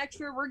you want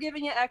extra, we're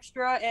giving you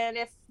extra. And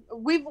if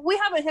we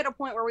haven't hit a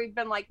point where we've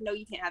been like, no,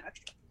 you can't have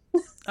extra.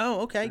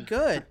 Oh, okay,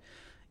 good.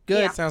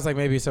 Good. Yeah. Sounds like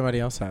maybe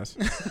somebody else has.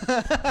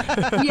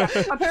 Yeah,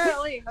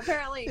 apparently.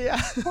 Yeah.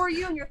 For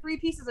you and your 3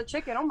 pieces of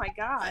chicken. Oh my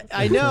god.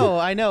 I know,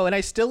 and I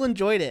still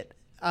enjoyed it.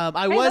 I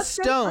Hey, was that's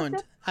good, stoned.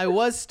 that's I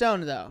was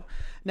stoned though.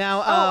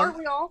 Now, Aren't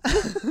we all?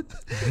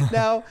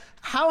 now,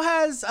 how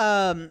has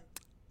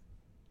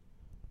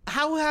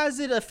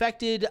it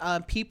affected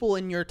people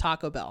in your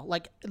Taco Bell?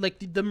 Like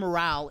the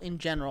morale in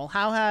general.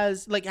 How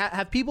has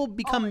have people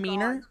become my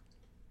meaner? God.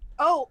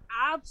 Oh,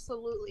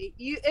 absolutely.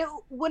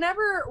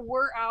 Whenever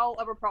we're out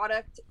of a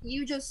product,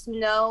 you just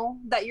know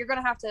that you're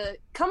gonna have to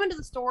come into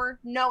the store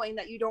knowing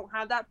that you don't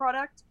have that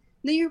product.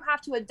 Then you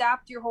have to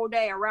adapt your whole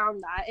day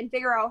around that and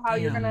figure out how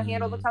you're gonna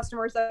handle the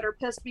customers that are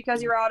pissed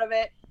because you're out of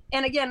it.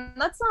 And again,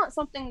 that's not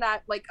something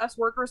that like us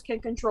workers can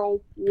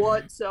control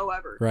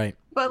whatsoever. Right.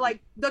 But like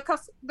the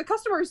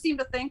customers seem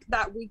to think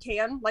that we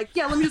can. Like,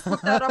 yeah, let me just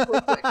whip that up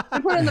real quick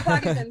and put it in the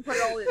package and put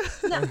it all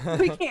in. No,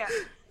 we can't.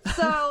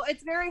 So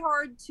it's very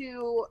hard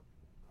to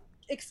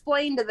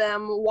explain to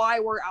them why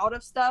we're out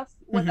of stuff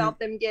without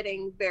them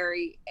getting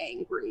very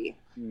angry.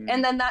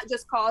 And then that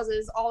just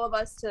causes all of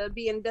us to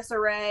be in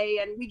disarray,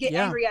 and we get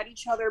angry at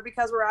each other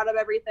because we're out of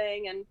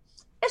everything, and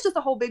it's just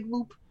a whole big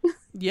loop.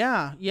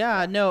 Yeah,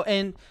 no,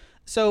 and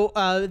so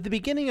at the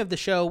beginning of the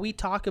show, we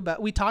talked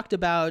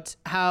about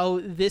how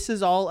this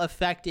is all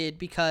affected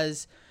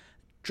because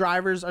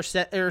drivers are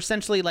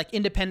essentially like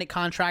independent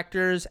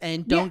contractors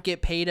and don't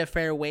get paid a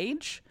fair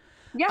wage.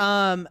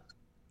 Yeah.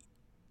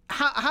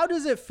 How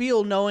does it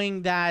feel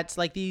knowing that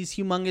like these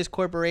humongous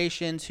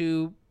corporations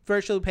who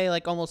virtually pay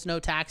like almost no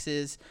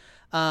taxes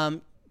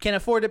can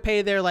afford to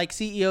pay their like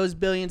CEOs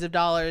billions of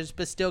dollars,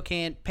 but still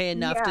can't pay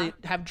enough to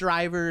have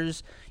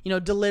drivers,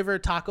 deliver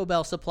Taco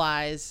Bell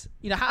supplies.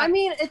 I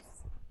mean,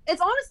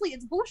 it's honestly,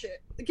 it's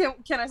bullshit.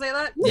 Can I say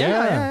that?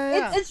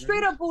 Yeah. It's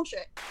straight up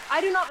bullshit.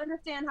 I do not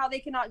understand how they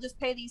cannot just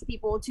pay these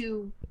people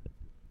to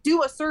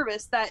do a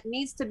service that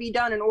needs to be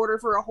done in order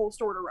for a whole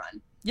store to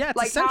run. Yeah, it's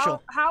like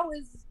essential. How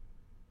is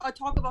a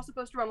Taco Bell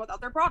supposed to run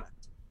without their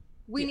product?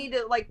 We need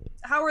to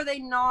how are they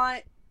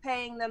not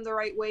paying them the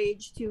right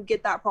wage to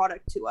get that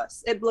product to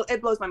us? It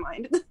blows my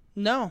mind.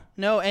 No,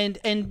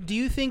 and do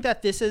you think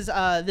that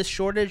this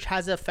shortage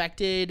has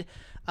affected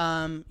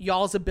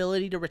y'all's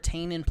ability to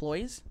retain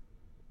employees?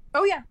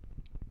 Oh yeah,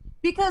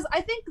 because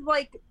I think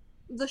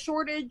the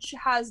shortage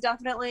has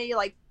definitely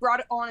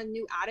brought on a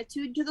new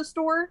attitude to the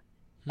store,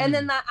 and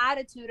then that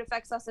attitude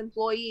affects us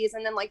employees,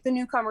 and then the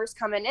newcomers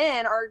coming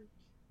in are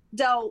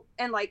dealt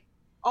and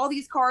all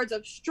these cards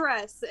of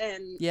stress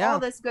and all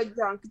this good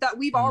junk that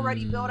we've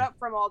already built up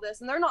from all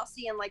this, and they're not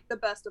seeing the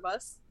best of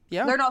us.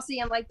 Yeah, they're not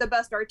seeing the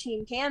best our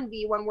team can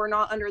be when we're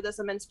not under this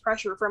immense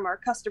pressure from our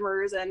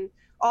customers and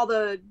all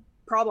the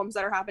problems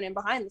that are happening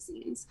behind the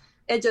scenes.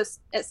 It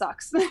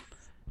sucks.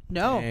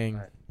 No, Dang.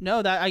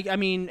 No, I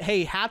mean,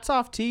 hey, hats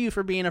off to you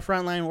for being a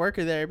frontline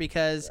worker there,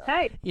 because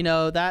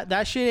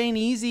that shit ain't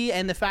easy,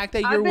 and the fact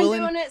that you're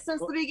willing. I've been doing it since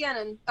the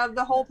beginning of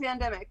the whole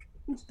pandemic.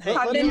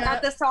 I've been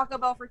at this Taco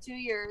Bell for 2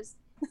 years.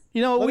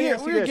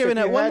 We're giving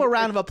it one more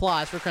round of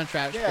applause for Crunch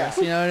Wraps, Chris.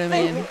 You know what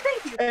I mean?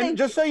 Thank you. And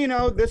just so you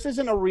know, this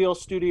isn't a real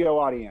studio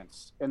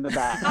audience in the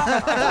back.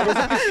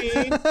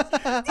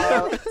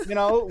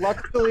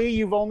 Luckily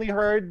you've only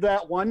heard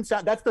that one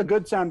sound. That's the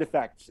good sound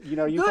effects.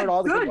 You've heard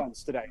all the good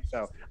ones today.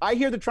 So I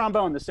hear the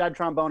sad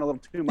trombone a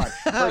little too much.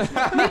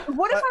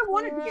 What if I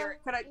wanted to hear it?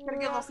 Could I get a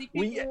little sneak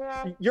peek?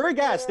 You're a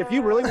guest. If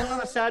you really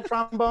want a sad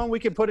trombone, we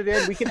can put it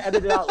in. We can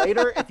edit it out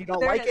later if you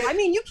don't like it. I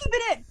mean, you keep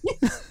it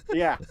in.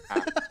 Yeah.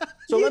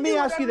 So let me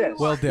ask you this.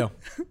 Well, Dill.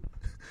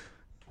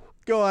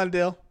 Go on,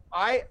 Dill.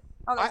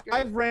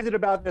 I've ranted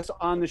about this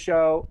on the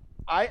show.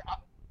 I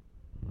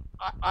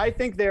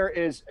think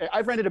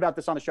I've ranted about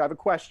this on the show. I have a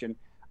question.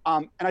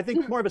 And I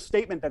think more of a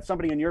statement that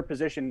somebody in your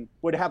position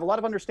would have a lot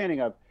of understanding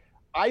of.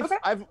 I've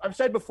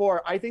said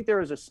before, I think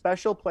there is a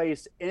special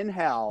place in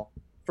hell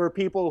for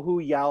people who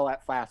yell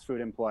at fast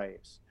food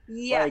employees.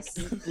 Yes.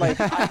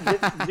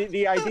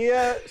 The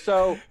idea.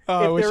 So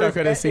I wish I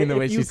could have seen the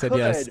way she said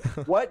yes.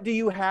 What do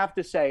you have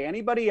to say?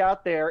 Anybody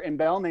out there in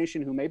Bell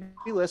Nation who may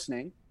be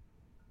listening,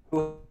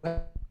 who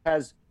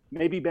has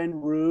maybe been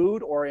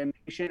rude or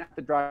impatient at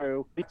the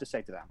drive-thru, what to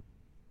say to them?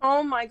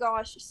 Oh my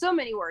gosh, so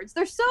many words.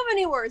 There's so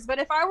many words, but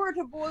if I were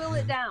to boil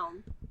it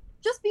down,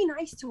 just be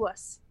nice to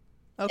us.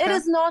 Okay. It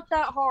is not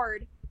that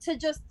hard to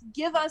just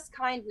give us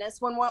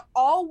kindness when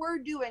all we're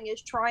doing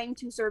is trying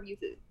to serve you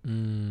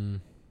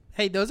food.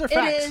 Hey, those are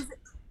facts.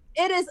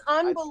 It is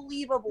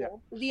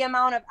unbelievable the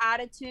amount of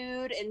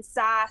attitude and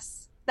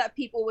sass that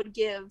people would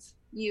give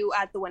you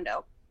at the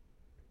window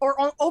or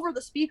over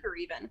the speaker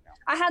even.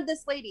 I had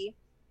this lady,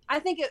 I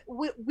think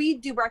we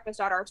do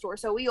breakfast at our store,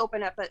 so we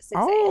open up at 6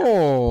 a.m.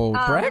 Oh,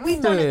 breakfast.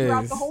 We've done it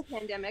throughout the whole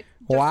pandemic.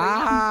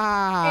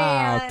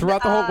 Wow. And,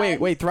 throughout the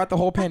whole, throughout the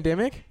whole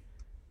pandemic?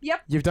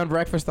 Yep. You've done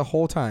breakfast the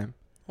whole time?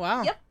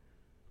 Wow. Yep.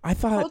 I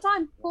thought. Whole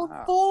time.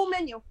 Full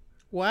menu.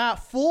 Wow.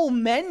 Full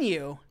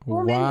menu.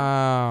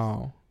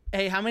 Wow.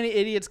 Hey, how many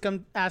idiots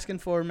come asking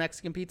for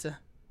Mexican pizza?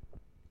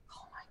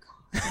 Oh my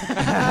God.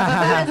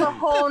 That is a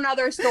whole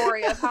nother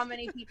story of how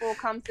many people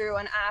come through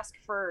and ask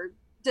for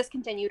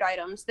discontinued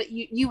items that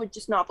you would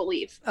just not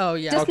believe. Oh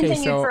yeah.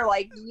 Discontinued for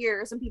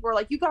years, and people are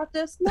like, "You got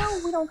this?" No,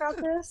 we don't got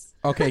this.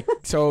 Okay,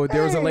 so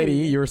there was a lady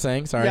you were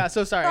saying. Sorry. Yeah.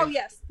 So sorry. Oh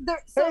yes.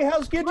 Hey,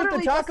 how's Gidget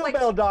the Taco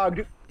Bell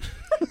dog?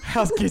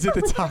 How's Gidget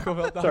the Taco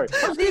Bell dog? Sorry.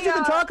 How's Gidget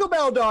the Taco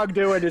Bell dog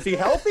doing? Is he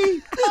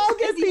healthy? I'll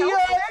get the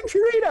egg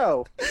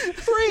churrito.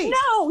 Free.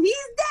 No, he's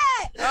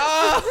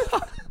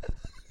dead.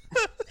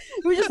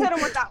 We just hit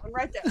him with that one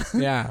right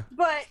there. Yeah.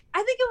 But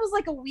I think it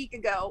was a week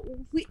ago.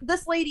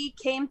 This lady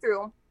came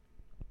through.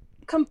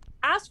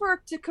 Asked for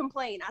her to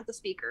complain at the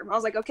speaker. I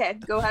was like, okay,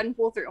 go ahead and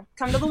pull through.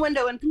 Come to the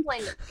window and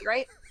complain to me,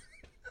 right?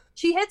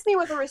 She hits me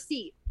with a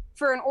receipt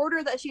for an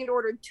order that she had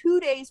ordered 2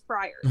 days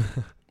prior.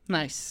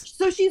 Nice.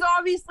 So she's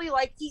obviously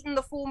eaten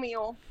the full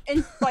meal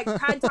and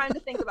had time to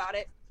think about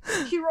it.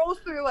 She rolls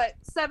through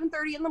at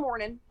 7:30 in the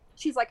morning.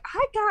 She's like,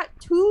 I got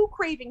 2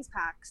 cravings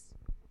packs.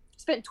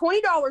 Spent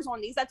 $20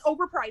 on these. That's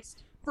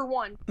overpriced for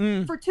one.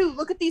 For 2,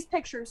 look at these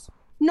pictures.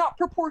 Not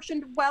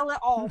proportioned well at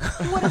all.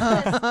 What is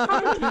this?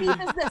 How much beef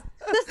is this?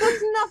 This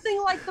looks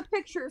nothing like the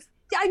pictures.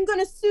 I'm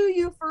gonna sue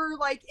you for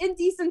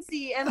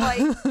indecency and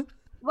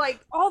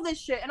all this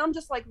shit. And I'm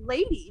just like,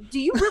 lady, do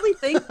you really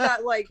think that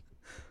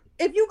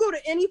if you go to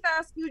any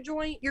fast food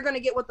joint, you're gonna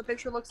get what the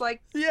picture looks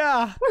like?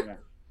 Yeah.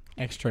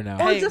 Extra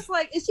now. Or just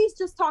she's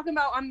just talking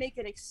about I'm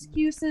making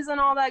excuses and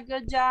all that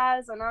good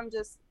jazz, and I'm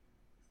just.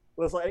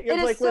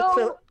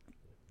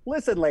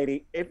 Listen,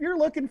 lady, if you're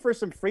looking for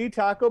some free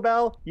Taco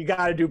Bell, you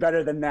got to do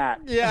better than that.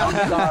 Yeah.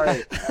 I'm sorry. I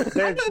mean,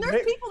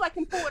 there's people that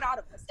can pull it out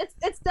of us.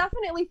 It's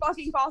definitely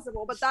fucking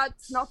possible, but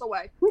that's not the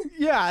way.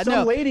 Yeah,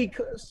 some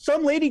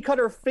lady cut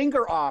her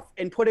finger off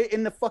and put it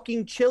in the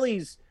fucking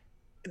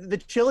the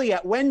chili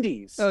at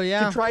Wendy's. Oh,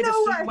 yeah. To try to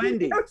sue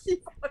Wendy's. No, she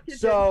fucking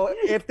So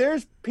if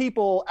there's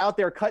people out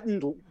there cutting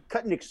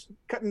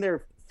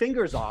their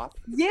fingers off,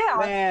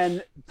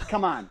 then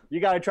come on,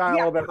 you got to try a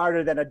little bit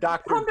harder than a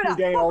Dr.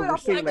 Day-old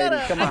receipt lady.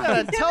 Come on.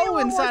 I got a toe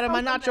inside of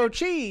my nacho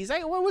cheese.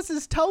 What was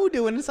this toe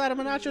doing inside of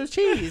my nacho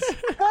cheese?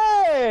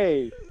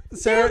 Hey,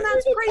 sir. Damn,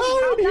 that's crazy.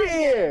 How'd that get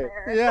in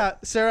there? Yeah,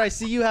 sir. I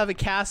see you have a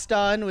cast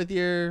on with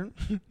your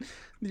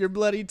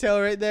bloody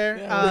toe right there.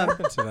 Yeah, what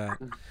happened to that?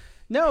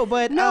 No,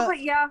 but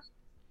yeah,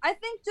 I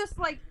think just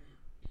like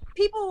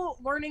people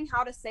learning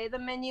how to say the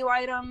menu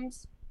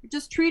items,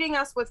 just treating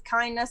us with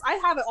kindness. I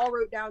have it all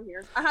wrote down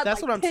here. I had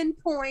That's like what I'm-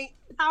 pinpoint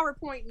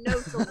PowerPoint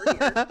notes over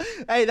here.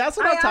 Hey, that's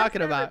what I'm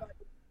talking about.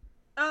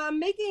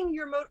 Making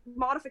your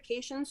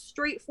modifications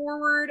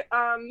straightforward.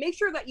 Make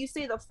sure that you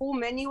say the full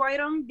menu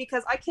item,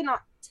 because I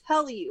cannot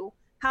tell you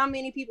how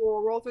many people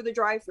will roll through the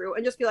drive-thru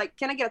and just be like,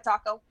 "Can I get a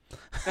taco?"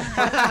 Okay,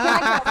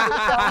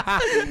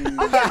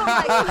 but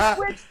like,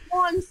 which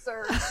one,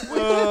 sir? Which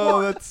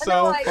one? That's And they're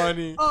so like,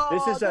 funny.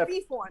 This is the a-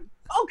 beef one.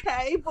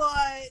 Okay,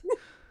 but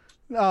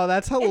Oh,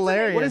 that's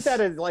hilarious. What is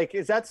that? Like,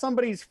 is that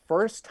somebody's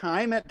first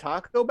time at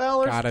Taco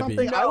Bell or Gotta be.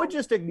 something? I No. would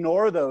just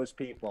ignore those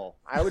people.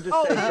 I would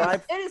just say,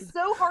 drive, it is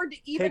so hard to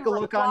even take a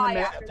look reply on the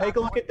after take that a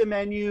look point. at the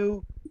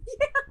menu.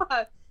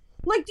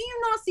 Like, do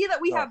you not see that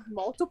we Oh. have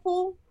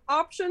multiple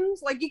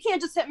options? Like, you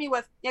can't just hit me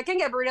with, "Yeah, can I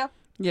get a burrito?"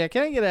 Yeah,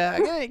 can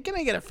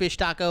I get a fish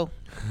taco?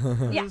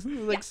 Yeah.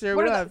 Like, Yeah. sir,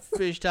 What we are don't have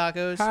fish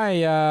tacos.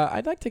 Hi,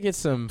 I'd like to get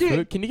some Dude.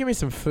 food. Can you give me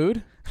some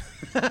food?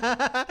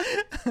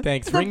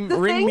 Thanks. The Ring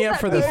things me up that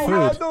for the people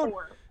food. ask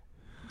for.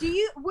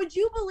 Would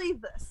you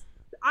believe this?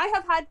 I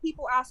have had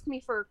people ask me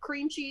for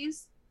cream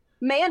cheese,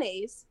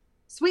 mayonnaise,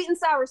 sweet and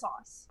sour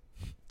sauce.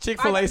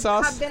 Chick-fil-A I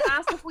sauce. have been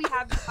asked if we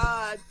have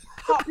hot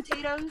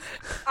potatoes,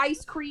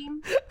 ice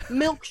cream,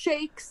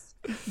 milkshakes.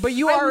 But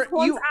you I are was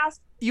once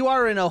asked. you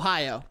are in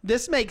Ohio.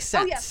 This makes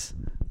Oh, yeah. sense.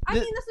 I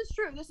mean, this is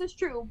true. This is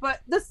true.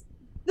 But this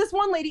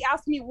one lady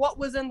asked me what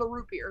was in the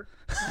root beer.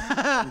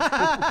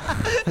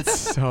 That's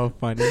so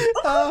funny.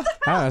 Oh,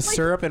 Ah,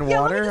 syrup and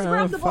Yeah, let me water. just Oh,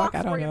 grab the fuck, box I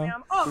for don't you, know.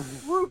 ma'am. Oh,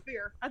 root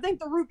beer. I think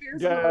the root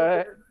beer's in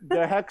the root The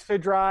beer.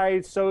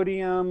 hexadry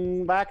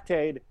sodium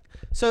lactate.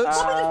 so Let me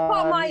just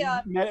pop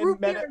my root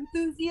Meta- beer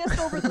enthusiast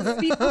over the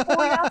speaker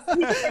for you so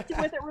he can hit you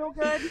with it real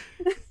good.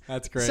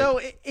 That's great. so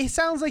it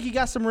sounds like you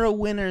got some real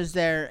winners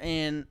there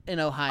in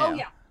Ohio. Oh,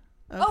 yeah.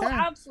 Okay. Oh,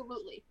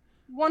 absolutely.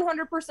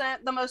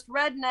 100% the most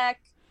redneck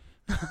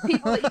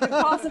people that you could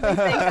possibly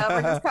think of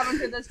are just coming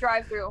through this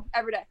drive-thru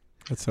every day.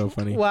 That's so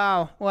funny.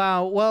 Wow.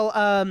 Well,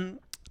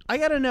 I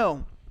gotta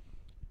know.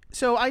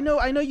 So I know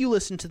you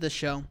listen to this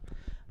show,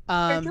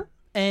 true.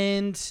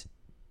 and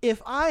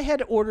if I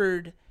had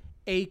ordered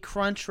a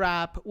crunch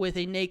wrap with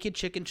a naked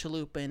chicken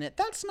chalupa in it,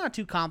 that's not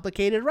too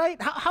complicated, right?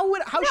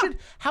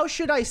 How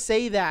should I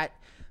say that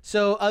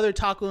so other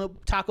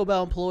Taco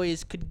Bell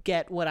employees could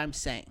get what I'm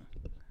saying?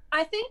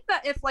 I think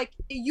that if like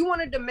you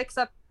wanted to mix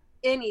up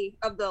any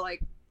of the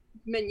like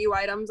menu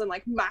items and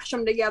like mash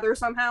them together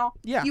somehow,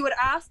 Yeah. you would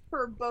ask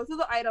for both of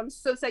the items.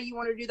 So say you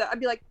want to do that, I'd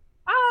be like,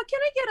 can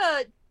I get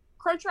a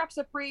Crunchwrap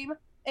Supreme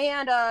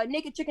and a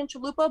naked chicken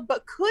chalupa?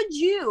 But could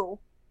you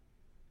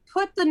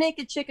put the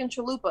naked chicken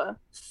chalupa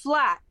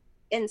flat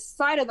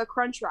inside of the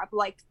Crunchwrap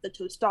like the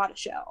tostada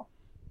shell?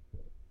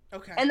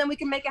 Okay. And then we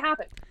can make it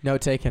happen.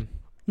 Note taken.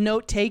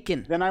 Note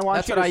taken. Then I want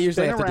That's you what to I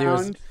usually spin have to do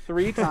is- around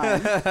 3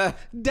 times.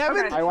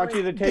 Devin, Okay. I want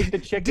you to take the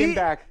chicken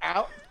back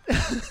out.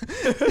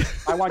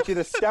 I want you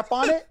to step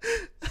on it,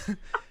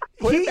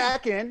 put it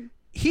back in.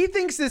 he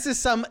thinks this is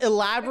some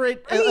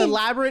elaborate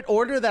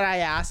order that I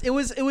asked. It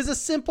was a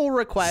simple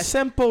request,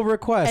 Simple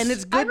request. and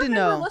it's I good to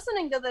remember know.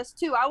 listening to this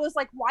too. I was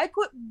like, why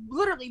could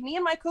literally me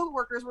and my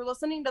coworkers were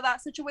listening to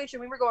that situation.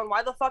 We were going,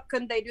 why the fuck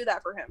couldn't they do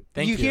that for him?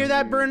 Thank you hear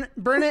that,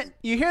 Burnett?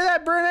 You hear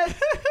that, Burnett?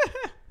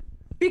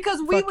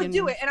 Because we Fucking- would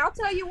do it. And I'll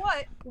tell you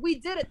what, we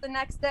did it the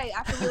next day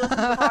after we listened to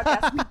the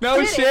podcast. We No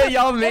did shit,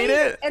 y'all made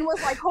ate it? And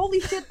was like, holy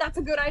shit, that's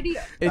a good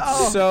idea.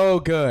 It's so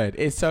good.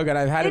 It's so good.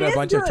 I've had it It a is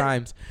bunch of good.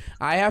 times.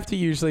 I have to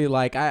usually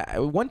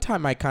one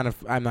time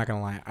I'm not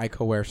gonna lie, I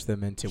coerced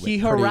them into it. He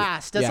pretty-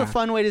 harassed. That's yeah. a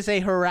fun way to say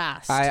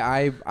harassed.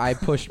 I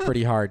pushed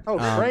pretty hard. Oh,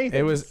 crazy.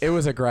 It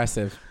was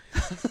aggressive.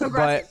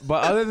 But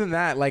other than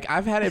that, like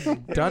I've had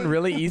it done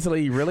really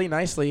easily, really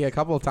nicely a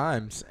couple of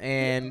times,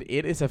 and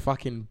it is a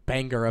fucking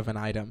banger of an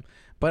item.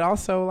 But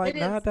also like It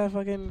not is. that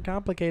fucking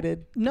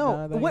complicated.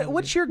 no, Not that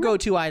what's easy. your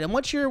go-to item?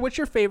 What's your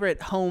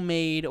favorite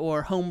homemade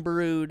or home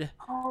brewed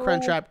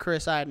Crunchwrap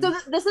Chris item? So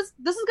this is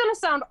gonna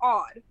sound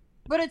odd,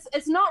 but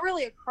it's not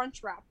really a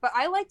crunch wrap. But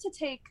I like to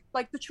take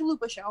like the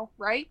chalupa shell,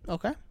 right?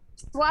 Okay.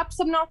 Slap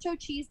some nacho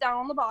cheese down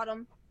on the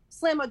bottom,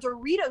 slam a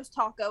Doritos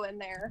taco in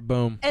there,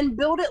 Boom. and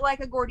build it like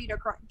a gordita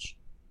crunch.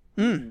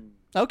 Mm.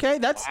 Okay,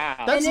 that's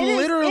Wow. that's And it is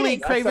literally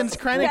big. Craven's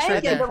Krennic Thank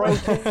right you. there.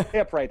 Pro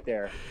tip right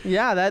there.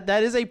 Yeah,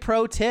 that is a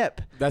pro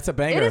tip. That's a It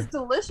banger. is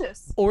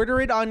delicious.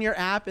 Order it on your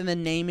app and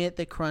then name it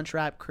the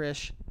Crunchwrap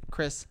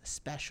Chris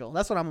special.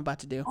 That's what I'm about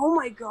to do. Oh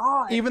my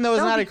god. Even though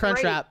it's That not would a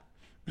be great. Crunchwrap.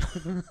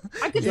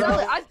 I could tell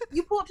it.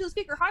 You pull up to the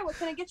speaker. Hi, what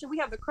can I get you? We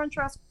have the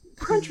Crunchwrap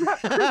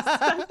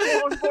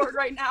special on board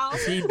right now. The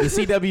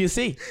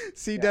CWC.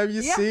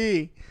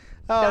 CWC.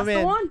 Oh That's man.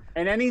 the one.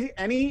 And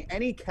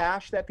any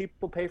cash that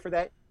people pay for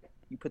that,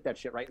 you put that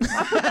shit right in.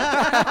 That's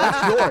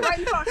yours. Right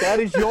in the pocket. That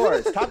is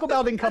yours. Taco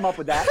Bell didn't come up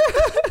with that.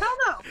 Hell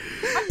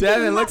no.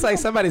 Devin, looks like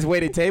somebody's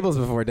waited tables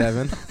before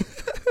Devin.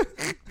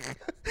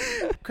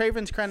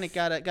 Craven's Krennic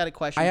got a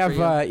question. I have,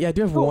 for you. I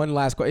do have one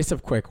last question. It's a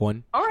quick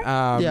one. All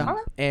right. Yeah. All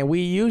right. And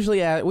we usually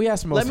we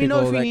ask most Let me people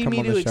know if you that need come me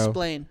on to the show.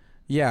 explain.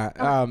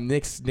 Yeah,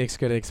 Nick's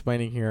good at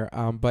explaining here.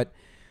 But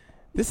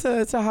this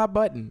it's a hot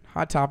button,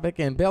 hot topic,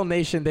 and Bell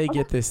Nation they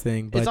get this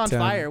thing. But, It's on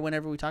fire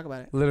whenever we talk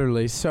about it.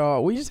 literally.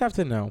 So we just have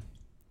to know.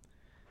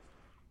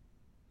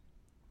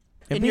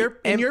 In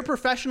your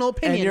professional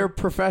opinion. in your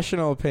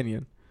professional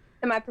opinion,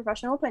 In my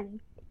professional opinion.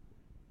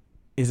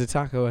 is a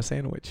taco a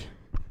sandwich?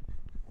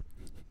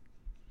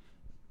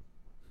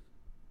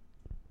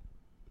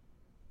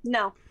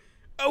 No.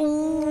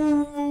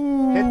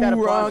 Oh, Hit that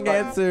applause wrong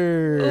button.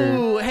 answer.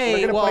 Ooh,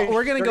 hey,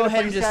 we're gonna go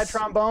ahead and that just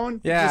trombone.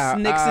 Yeah,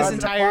 nix this There's an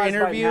entire applause button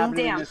interview. happening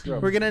in Damn. this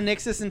room. We're gonna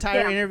nix this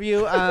entire Damn.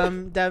 interview.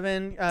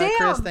 Devin, Damn.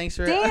 Chris, thanks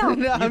for. Damn.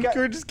 No, You got-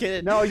 we're just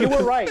kidding. No, you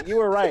were right. You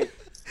were right.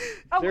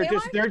 Oh, am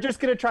I? They're just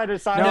gonna try to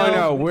sign.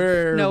 No,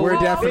 we're No. we're The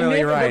definitely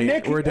The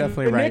right. We're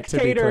definitely right. To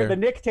be clear. The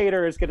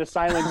Nictator is gonna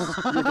silence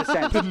your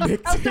dissent.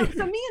 Oh,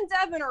 so me and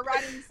Devin are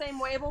riding the same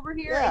wave over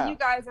here, Yeah. and you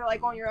guys are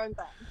like on your own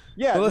thing.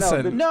 Yeah,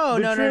 Listen. No, the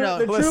no, true, no.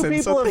 The true Listen,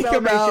 people so of think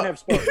Bell Nation about. have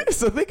spoken.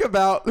 So think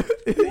about.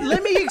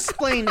 Let me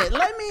explain it.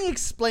 Let me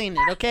explain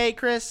it, okay,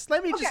 Chris?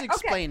 Let me just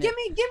explain it. Give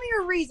me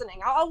your reasoning.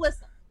 I'll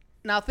listen.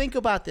 Now think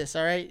about this,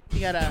 all right? You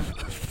gotta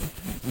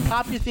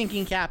pop your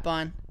thinking cap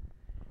on,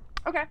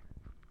 Okay.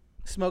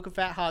 smoke a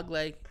fat hog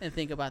leg, and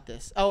think about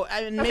this. Oh,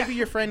 and maybe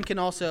your friend can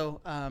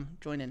also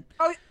join in.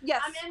 Oh yes.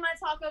 I'm in my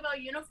Taco Bell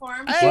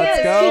uniform. Hey,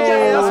 Let's go.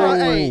 CJ, that's what-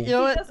 hey, you know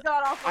He what? just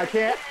got off. I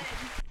can't.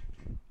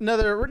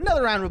 Another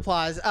round of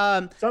applause.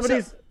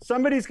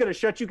 Somebody's gonna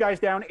shut you guys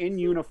down in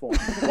uniform.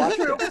 Watch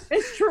True. this.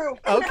 It's true.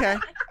 Okay.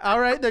 All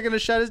right. They're going to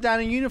shut us down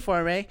in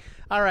uniform, eh?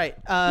 All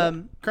right.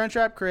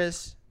 Crunchwrap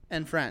Chris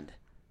and friend.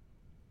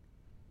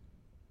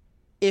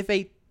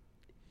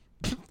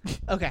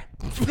 Okay.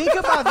 Think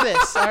about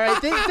this. All right.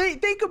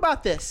 Think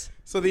about this.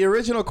 So the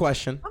original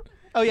question.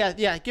 Oh, yeah.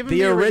 Yeah. Give him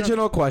The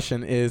original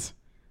question is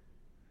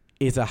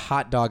a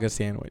hot dog a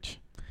sandwich?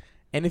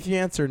 And if you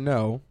answer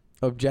no,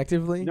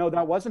 objectively, No,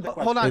 that wasn't the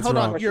question. Hold on. It's Hold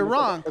wrong. on. You're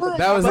wrong.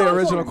 that was the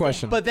original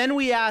question. But then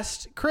we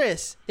asked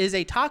Chris, is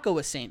a taco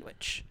a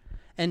sandwich?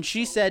 And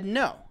she said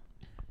no.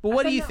 But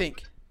what do you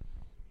think?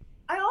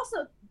 I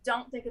also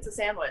don't think it's a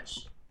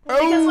sandwich.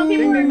 Because when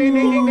people are Ding, ding,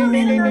 ding, ding,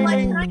 ding, they're ding, like,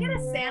 ding. can I get a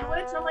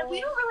sandwich? And I'm like, we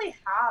don't really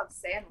have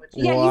sandwiches.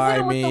 Yeah, well, you I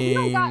said we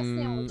don't got mean,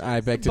 sandwiches.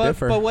 I beg to But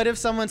differ. what if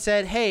someone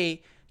said,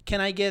 hey, can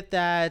I get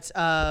that,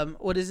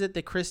 what is it,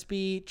 the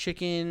crispy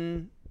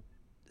chicken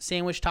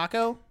sandwich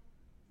taco?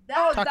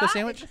 Oh, Taco that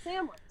sandwich? is a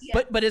sandwich.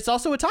 Yeah. But it's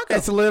also a taco.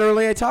 It's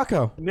literally a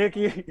taco. Nick,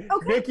 you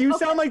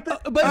sound like the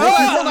But Nick, you hold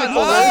sound on, like the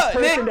hold worst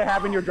on. person to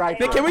have in your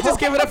drive-thru. Nick, can we just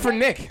give it up for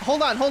Nick?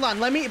 Hold on.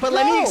 Let me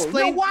No,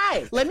 explain. No,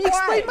 why? Let me Why?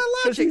 explain my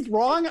 'Cause logic. he's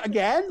wrong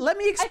again. Let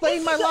me I explain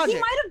think my he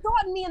logic. might have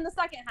gotten me in the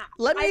second half.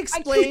 Let me I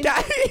explain.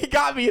 He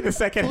got me in the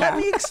second Let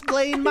half. me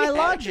explain my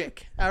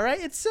logic. All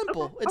right, it's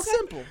simple. It's okay.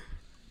 simple.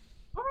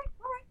 All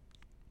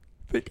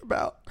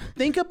right.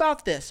 Think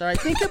about this. All right,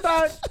 think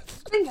about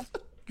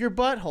your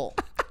butthole.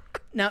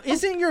 Now,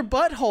 isn't your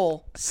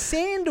butthole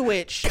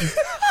sandwiched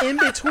in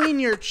between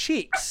your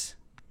cheeks?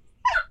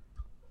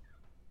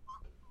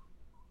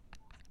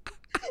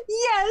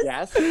 Yes.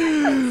 Yes.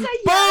 Say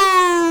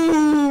yes.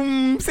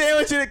 Boom!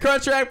 Sandwich in a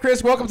Crunchwrap,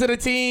 Chris. Welcome to the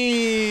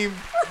team.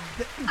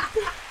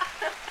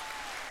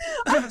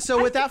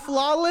 So with that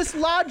flawless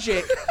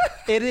logic,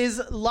 it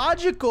is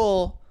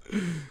logical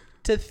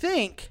to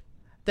think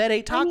that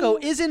a taco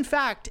is in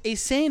fact a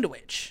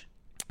sandwich.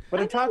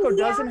 But a taco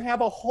doesn't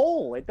have a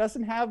hole. It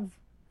doesn't have.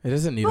 It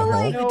doesn't need Well, a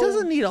hole. like- It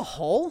doesn't need a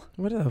hole.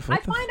 What the I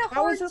fuck? find a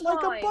How hard is it like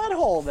a time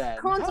butthole then?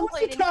 How is a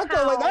contemplating taco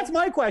how- like? That's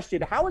my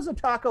question. How is a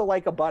taco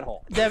like a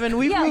butthole? Devin,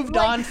 we've Yeah, moved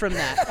like- on from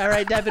that. All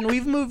right, Devin,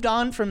 we've moved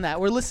on from that.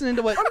 We're listening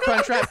to what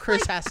Crunchwrap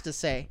Chris has to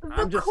say.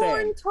 I'm The just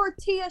corn saying.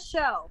 tortilla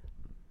shell.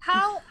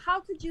 How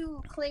could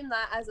you claim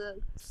that as a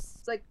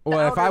like? the Well,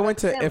 if outer I of went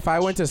a to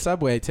sandwich?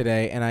 Subway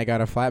today and I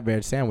got a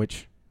flatbread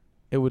sandwich,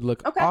 it would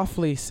look Okay.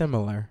 awfully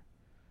similar.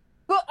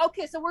 Well,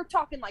 okay, so we're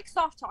talking like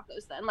soft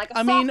tacos then, like a I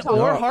soft mean, taco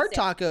or is a hard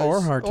sandwich. tacos.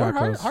 Or hard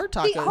tacos. Hard See,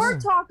 tacos.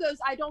 hard tacos,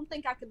 I don't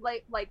think I could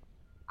like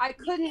I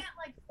couldn't.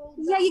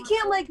 Yeah, you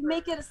can't like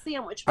make it a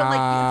sandwich, but like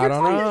I if you're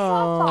don't talking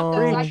soft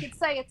tacos, I know. could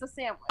say it's a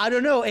sandwich. I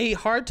don't know. A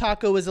hard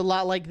taco is a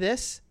lot like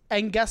this.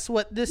 And guess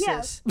what this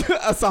Yes. is?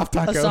 A soft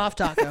taco. A soft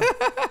taco.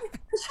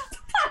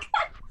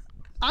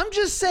 I'm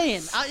just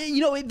saying.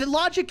 The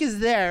logic is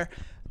there,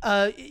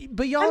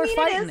 but y'all are mean, it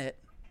fighting is. it.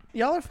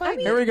 Y'all are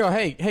fighting. Here we go.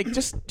 Hey,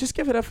 just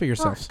give it up for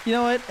yourselves. You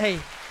know what? Hey,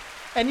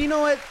 and you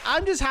know what?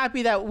 I'm just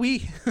happy that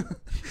we.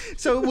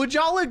 So, would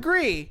y'all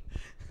agree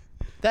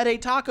that a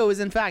taco is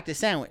in fact a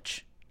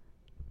sandwich?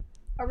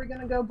 Are we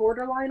gonna go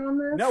borderline on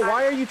this? No,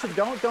 why are you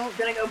don't Gonna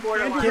go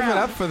borderline. Give it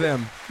up for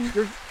them.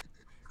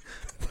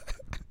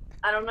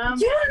 I don't know.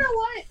 You don't know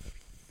what?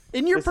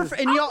 In your This is-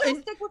 and I'm y'all gonna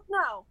and stick with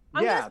no.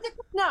 I'm Yeah. gonna stick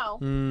with no.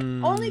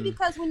 Mm. Only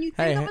because when you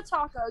think Hey, of a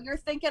taco, you're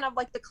thinking of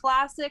like the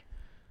classic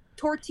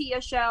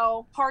tortilla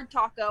shell hard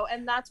taco,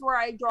 and that's where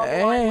I draw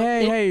the line.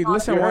 Hey!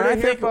 Listen, You when heard I it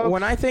here, think folks.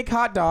 when I think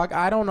hot dog,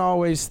 I don't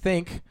always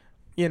think,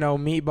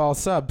 meatball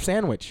sub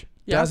sandwich.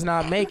 Yeah. Does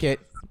not make it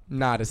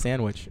not a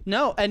sandwich.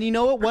 no, and you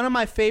know what? One of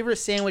my favorite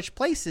sandwich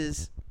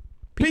places,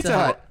 Pizza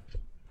Hut.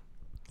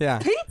 Yeah.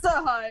 Pizza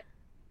Hut.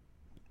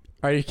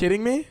 Are you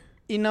kidding me?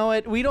 You know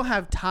what? We don't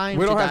have time.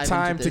 We don't to have dive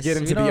time into to this. get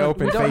We into don't- the we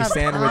open don't face have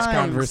sandwich time.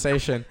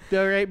 conversation.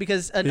 All right,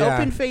 because an Yeah.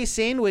 open face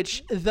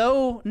sandwich,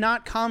 though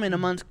not common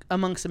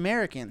amongst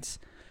Americans,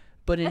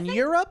 but in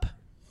Europe,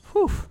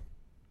 whew,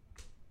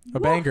 A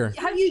banger.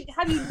 Have you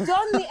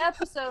done the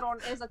episode on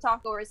is a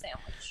taco or a sandwich?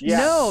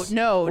 Yes.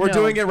 no, We're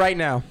doing it right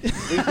now. We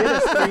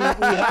have done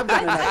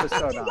an I episode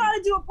think you on.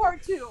 gotta do a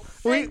part 2.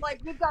 We- And,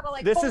 we've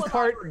gotta This full is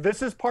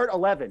elaborate. part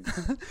 11.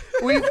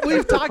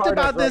 We've talked part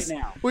about of right this.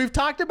 now. We've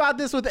talked about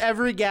this with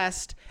every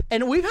guest,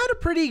 and we've had a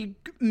pretty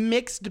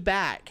mixed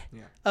bag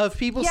of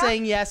people Yeah.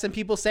 saying yes and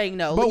people saying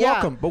no. But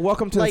Yeah.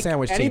 welcome to the Like,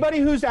 sandwich team. Anybody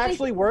who's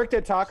actually worked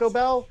at Taco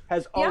Bell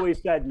has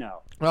always said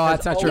no. Oh,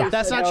 that's not true.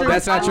 That's not true.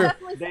 That's not true.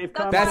 They've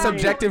come That's back.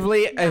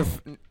 objectively a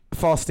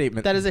false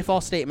statement. That is a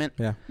false statement.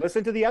 Yeah.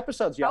 Listen to the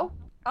episodes, y'all.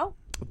 Oh.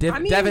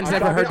 Devin's I'm never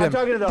talking- heard I'm them.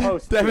 talking to the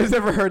host. Devin's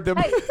never heard them.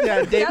 Hey,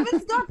 Yeah,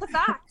 Devin's got the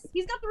facts.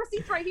 He's got the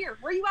receipts right here.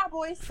 Where you at,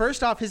 boys?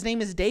 First off, his name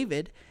is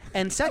David,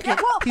 and second,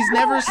 Well, he's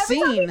well, never every time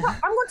seen. I'm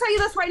gonna tell you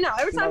this right now.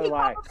 Every time he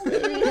Another pops up on the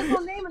screen, his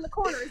little name in the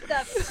corner is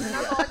Devin.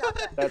 That's all I got to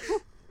say. That's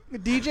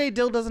DJ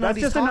Dill doesn't know what that's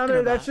he's just talking another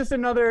about. that's just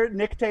another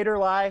Nick Tater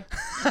lie.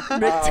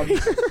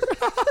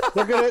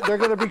 They're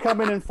gonna be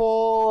coming in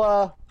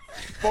full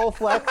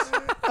flex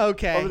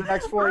Okay. over the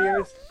next 4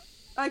 years.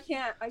 I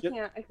can't.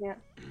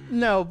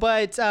 No,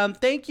 but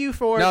thank you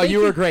for. No, thank you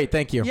were great.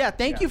 Thank you. Yeah,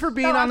 thank you for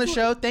being No, on the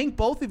absolutely. show. Thank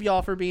both of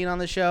y'all for being on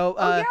the show.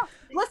 Oh yeah.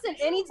 Listen,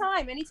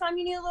 anytime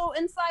you need a little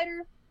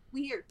insider,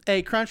 we here.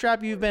 Hey,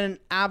 Crunchwrap, you've been an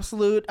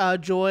absolute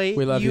joy.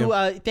 We love you.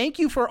 Thank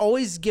you for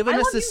always giving I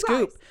us love the you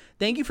scoop. guys.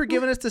 Thank you for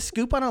giving us the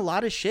scoop on a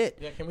lot of shit.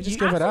 Yeah, can we just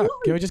give it up?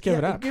 Can we just give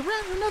it up? Give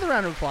another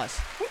round of applause.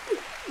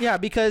 Yeah,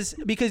 because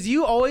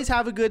you always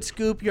have a good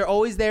scoop. You're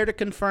always there to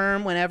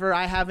confirm whenever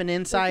I have an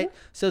insight.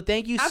 So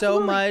thank you so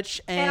Absolutely.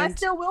 much. And I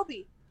still will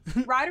be.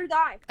 Ride or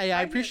die. Hey,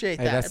 I appreciate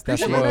Hey, that. that's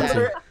Appreciate loyalty.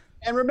 that.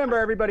 And remember,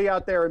 everybody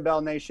out there in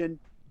Bell Nation,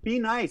 be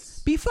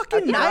nice. Be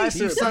fucking nice,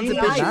 you sons of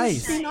bitches.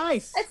 Nice. Be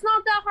nice. It's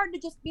not that hard to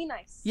just be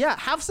nice. Yeah,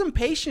 have some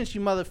patience, you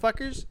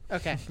motherfuckers.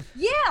 Okay.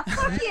 Yeah,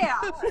 fuck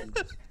yeah.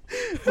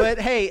 But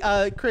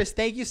hey, Chris,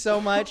 thank you so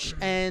much.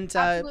 And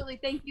Absolutely.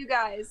 Thank you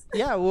guys.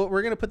 yeah,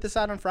 we're going to put this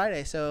out on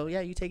Friday. So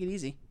yeah, you take it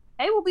easy.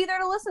 Hey, we'll be there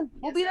to listen.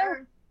 We'll be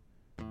there.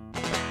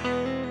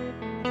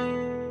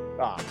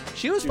 Ah, She was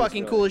She was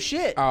fucking really- cool as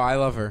shit. Oh, I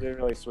love her. they're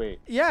really sweet.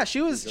 Yeah,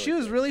 she was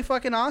really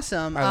fucking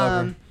awesome. I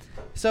love her.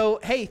 So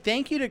hey,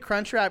 thank you to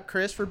Crunchwrap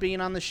Chris for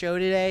being on the show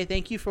today.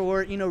 Thank you for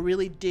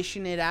really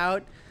dishing it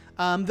out.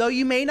 Though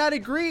you may not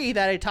agree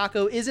that a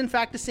taco is in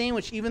fact a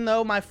sandwich, even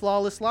though my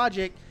flawless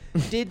logic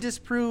did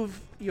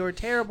disprove your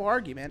terrible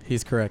argument.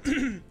 He's correct.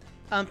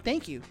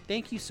 Thank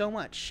you so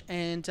much,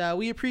 and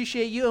we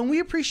appreciate you, and we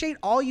appreciate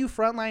all you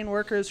frontline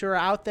workers who are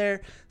out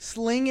there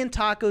slinging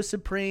taco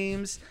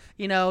supremes,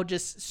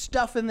 just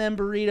stuffing them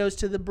burritos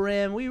to the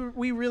brim.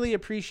 We really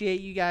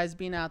appreciate you guys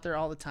being out there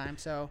all the time.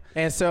 So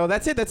And so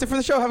that's it. That's it for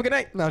the show. Have a good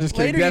night. No, just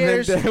kidding.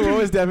 Later, years. What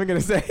was Devin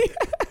gonna say?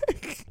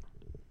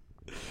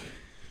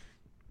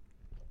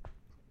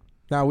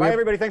 Now Bye, we.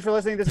 everybody. Thanks for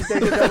listening. This is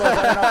David Devil. I'll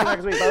see you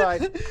next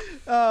week.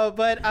 Bye-bye.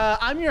 but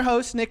I'm your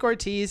host, Nick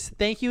Ortiz.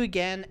 Thank you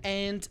again,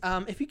 and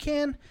if you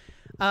can,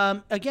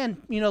 again,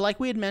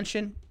 like we had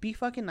mentioned, be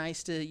fucking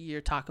nice to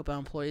your Taco Bell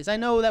employees. I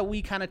know that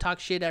we kind of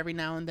talk shit every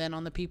now and then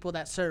on the people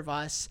that serve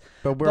us,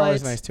 But we're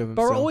always nice to them.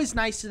 But we're so. always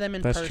nice to them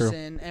in That's true.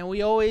 person, and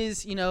we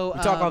always, We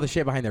talk all the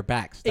shit behind their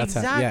backs. That's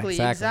exactly,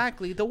 how, yeah,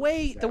 exactly. The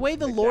way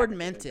the Lord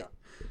meant it.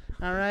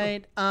 All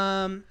right.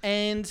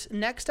 And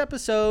next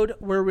episode,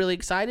 we're really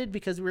excited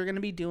because we're going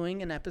to be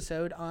doing an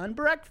episode on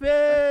breakfast.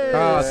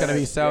 Oh, it's gonna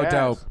be so Yes.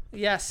 dope.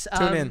 Yes.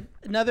 Tune in.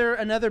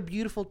 Another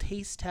beautiful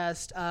taste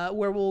test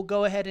where we'll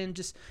go ahead and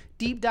just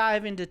deep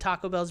dive into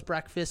Taco Bell's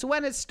breakfast,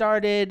 when it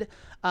started,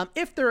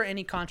 if there are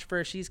any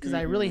controversies, because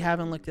I really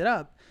haven't looked it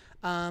up.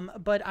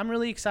 But I'm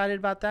really excited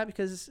about that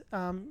because,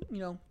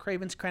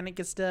 Craven's Krennic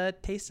gets to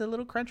taste a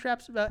little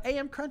Crunchwrap's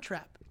AM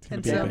Crunchwrap.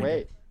 And be so, epic.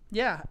 Wait.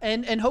 yeah,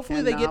 and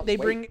hopefully they Cannot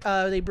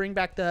bring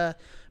back the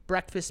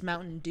breakfast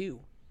Mountain Dew.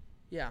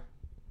 Yeah.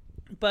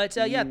 But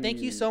yeah, thank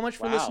you so much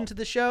for wow. listening to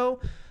the show.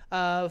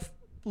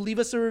 leave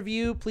us a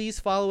review. Please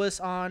follow us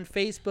on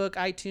Facebook,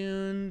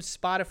 iTunes,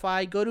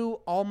 Spotify. Go to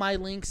all my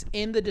links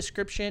in the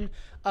description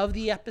of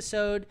the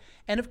episode.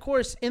 And of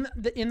course, in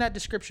that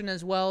description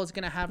as well is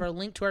going to have our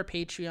link to our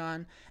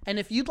Patreon. And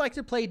if you'd like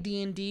to play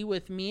D&D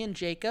with me and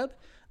Jacob,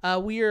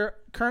 we are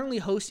currently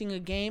hosting a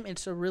game.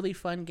 It's a really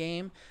fun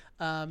game.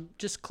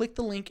 Just click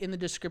the link in the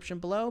description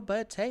below.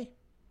 But hey,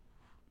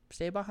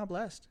 stay Baja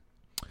blessed.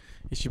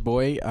 It's your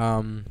boy.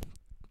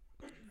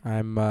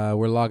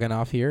 We're logging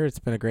off here. It's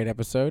been a great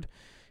episode.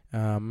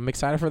 I'm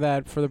excited for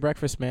the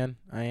breakfast, man.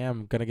 I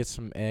am gonna get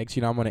some eggs.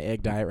 I'm on an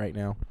egg diet right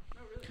now.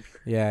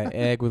 Yeah,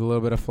 egg with a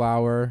little bit of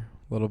flour,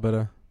 a little bit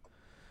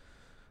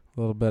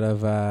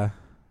of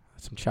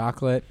some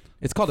chocolate.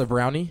 It's called a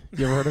brownie.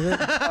 You ever heard of it?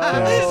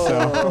 Oh,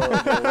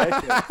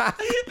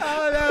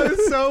 that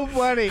was so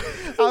funny.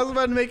 I was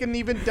about to make an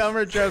even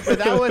dumber joke, but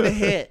that one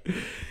hit.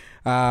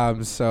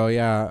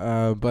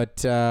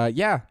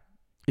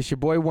 It's your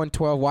boy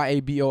 112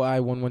 YABOI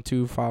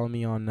 112. Follow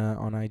me on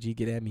IG.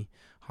 Get at me.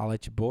 Holla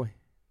at your boy.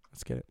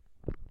 Let's get it.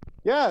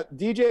 Yeah,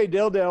 DJ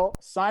Dildo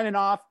signing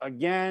off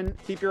again.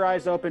 Keep your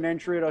eyes open.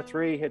 Entry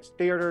 803 hits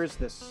theaters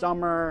this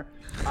summer.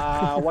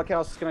 What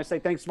else can I say?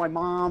 Thanks to my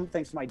mom.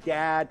 Thanks to my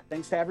dad.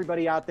 Thanks to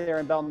everybody out there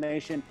in Bell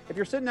Nation. If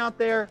you're sitting out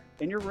there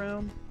in your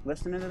room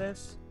listening to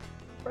this,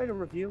 write a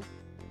review.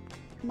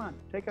 Come on,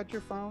 take out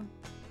your phone.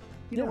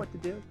 You know what to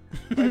do.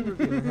 Write a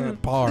review.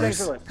 Bars.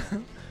 Thanks for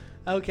listening.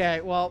 Okay,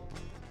 well,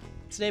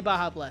 stay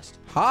Baja blessed.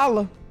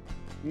 Holla.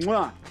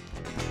 Mwah.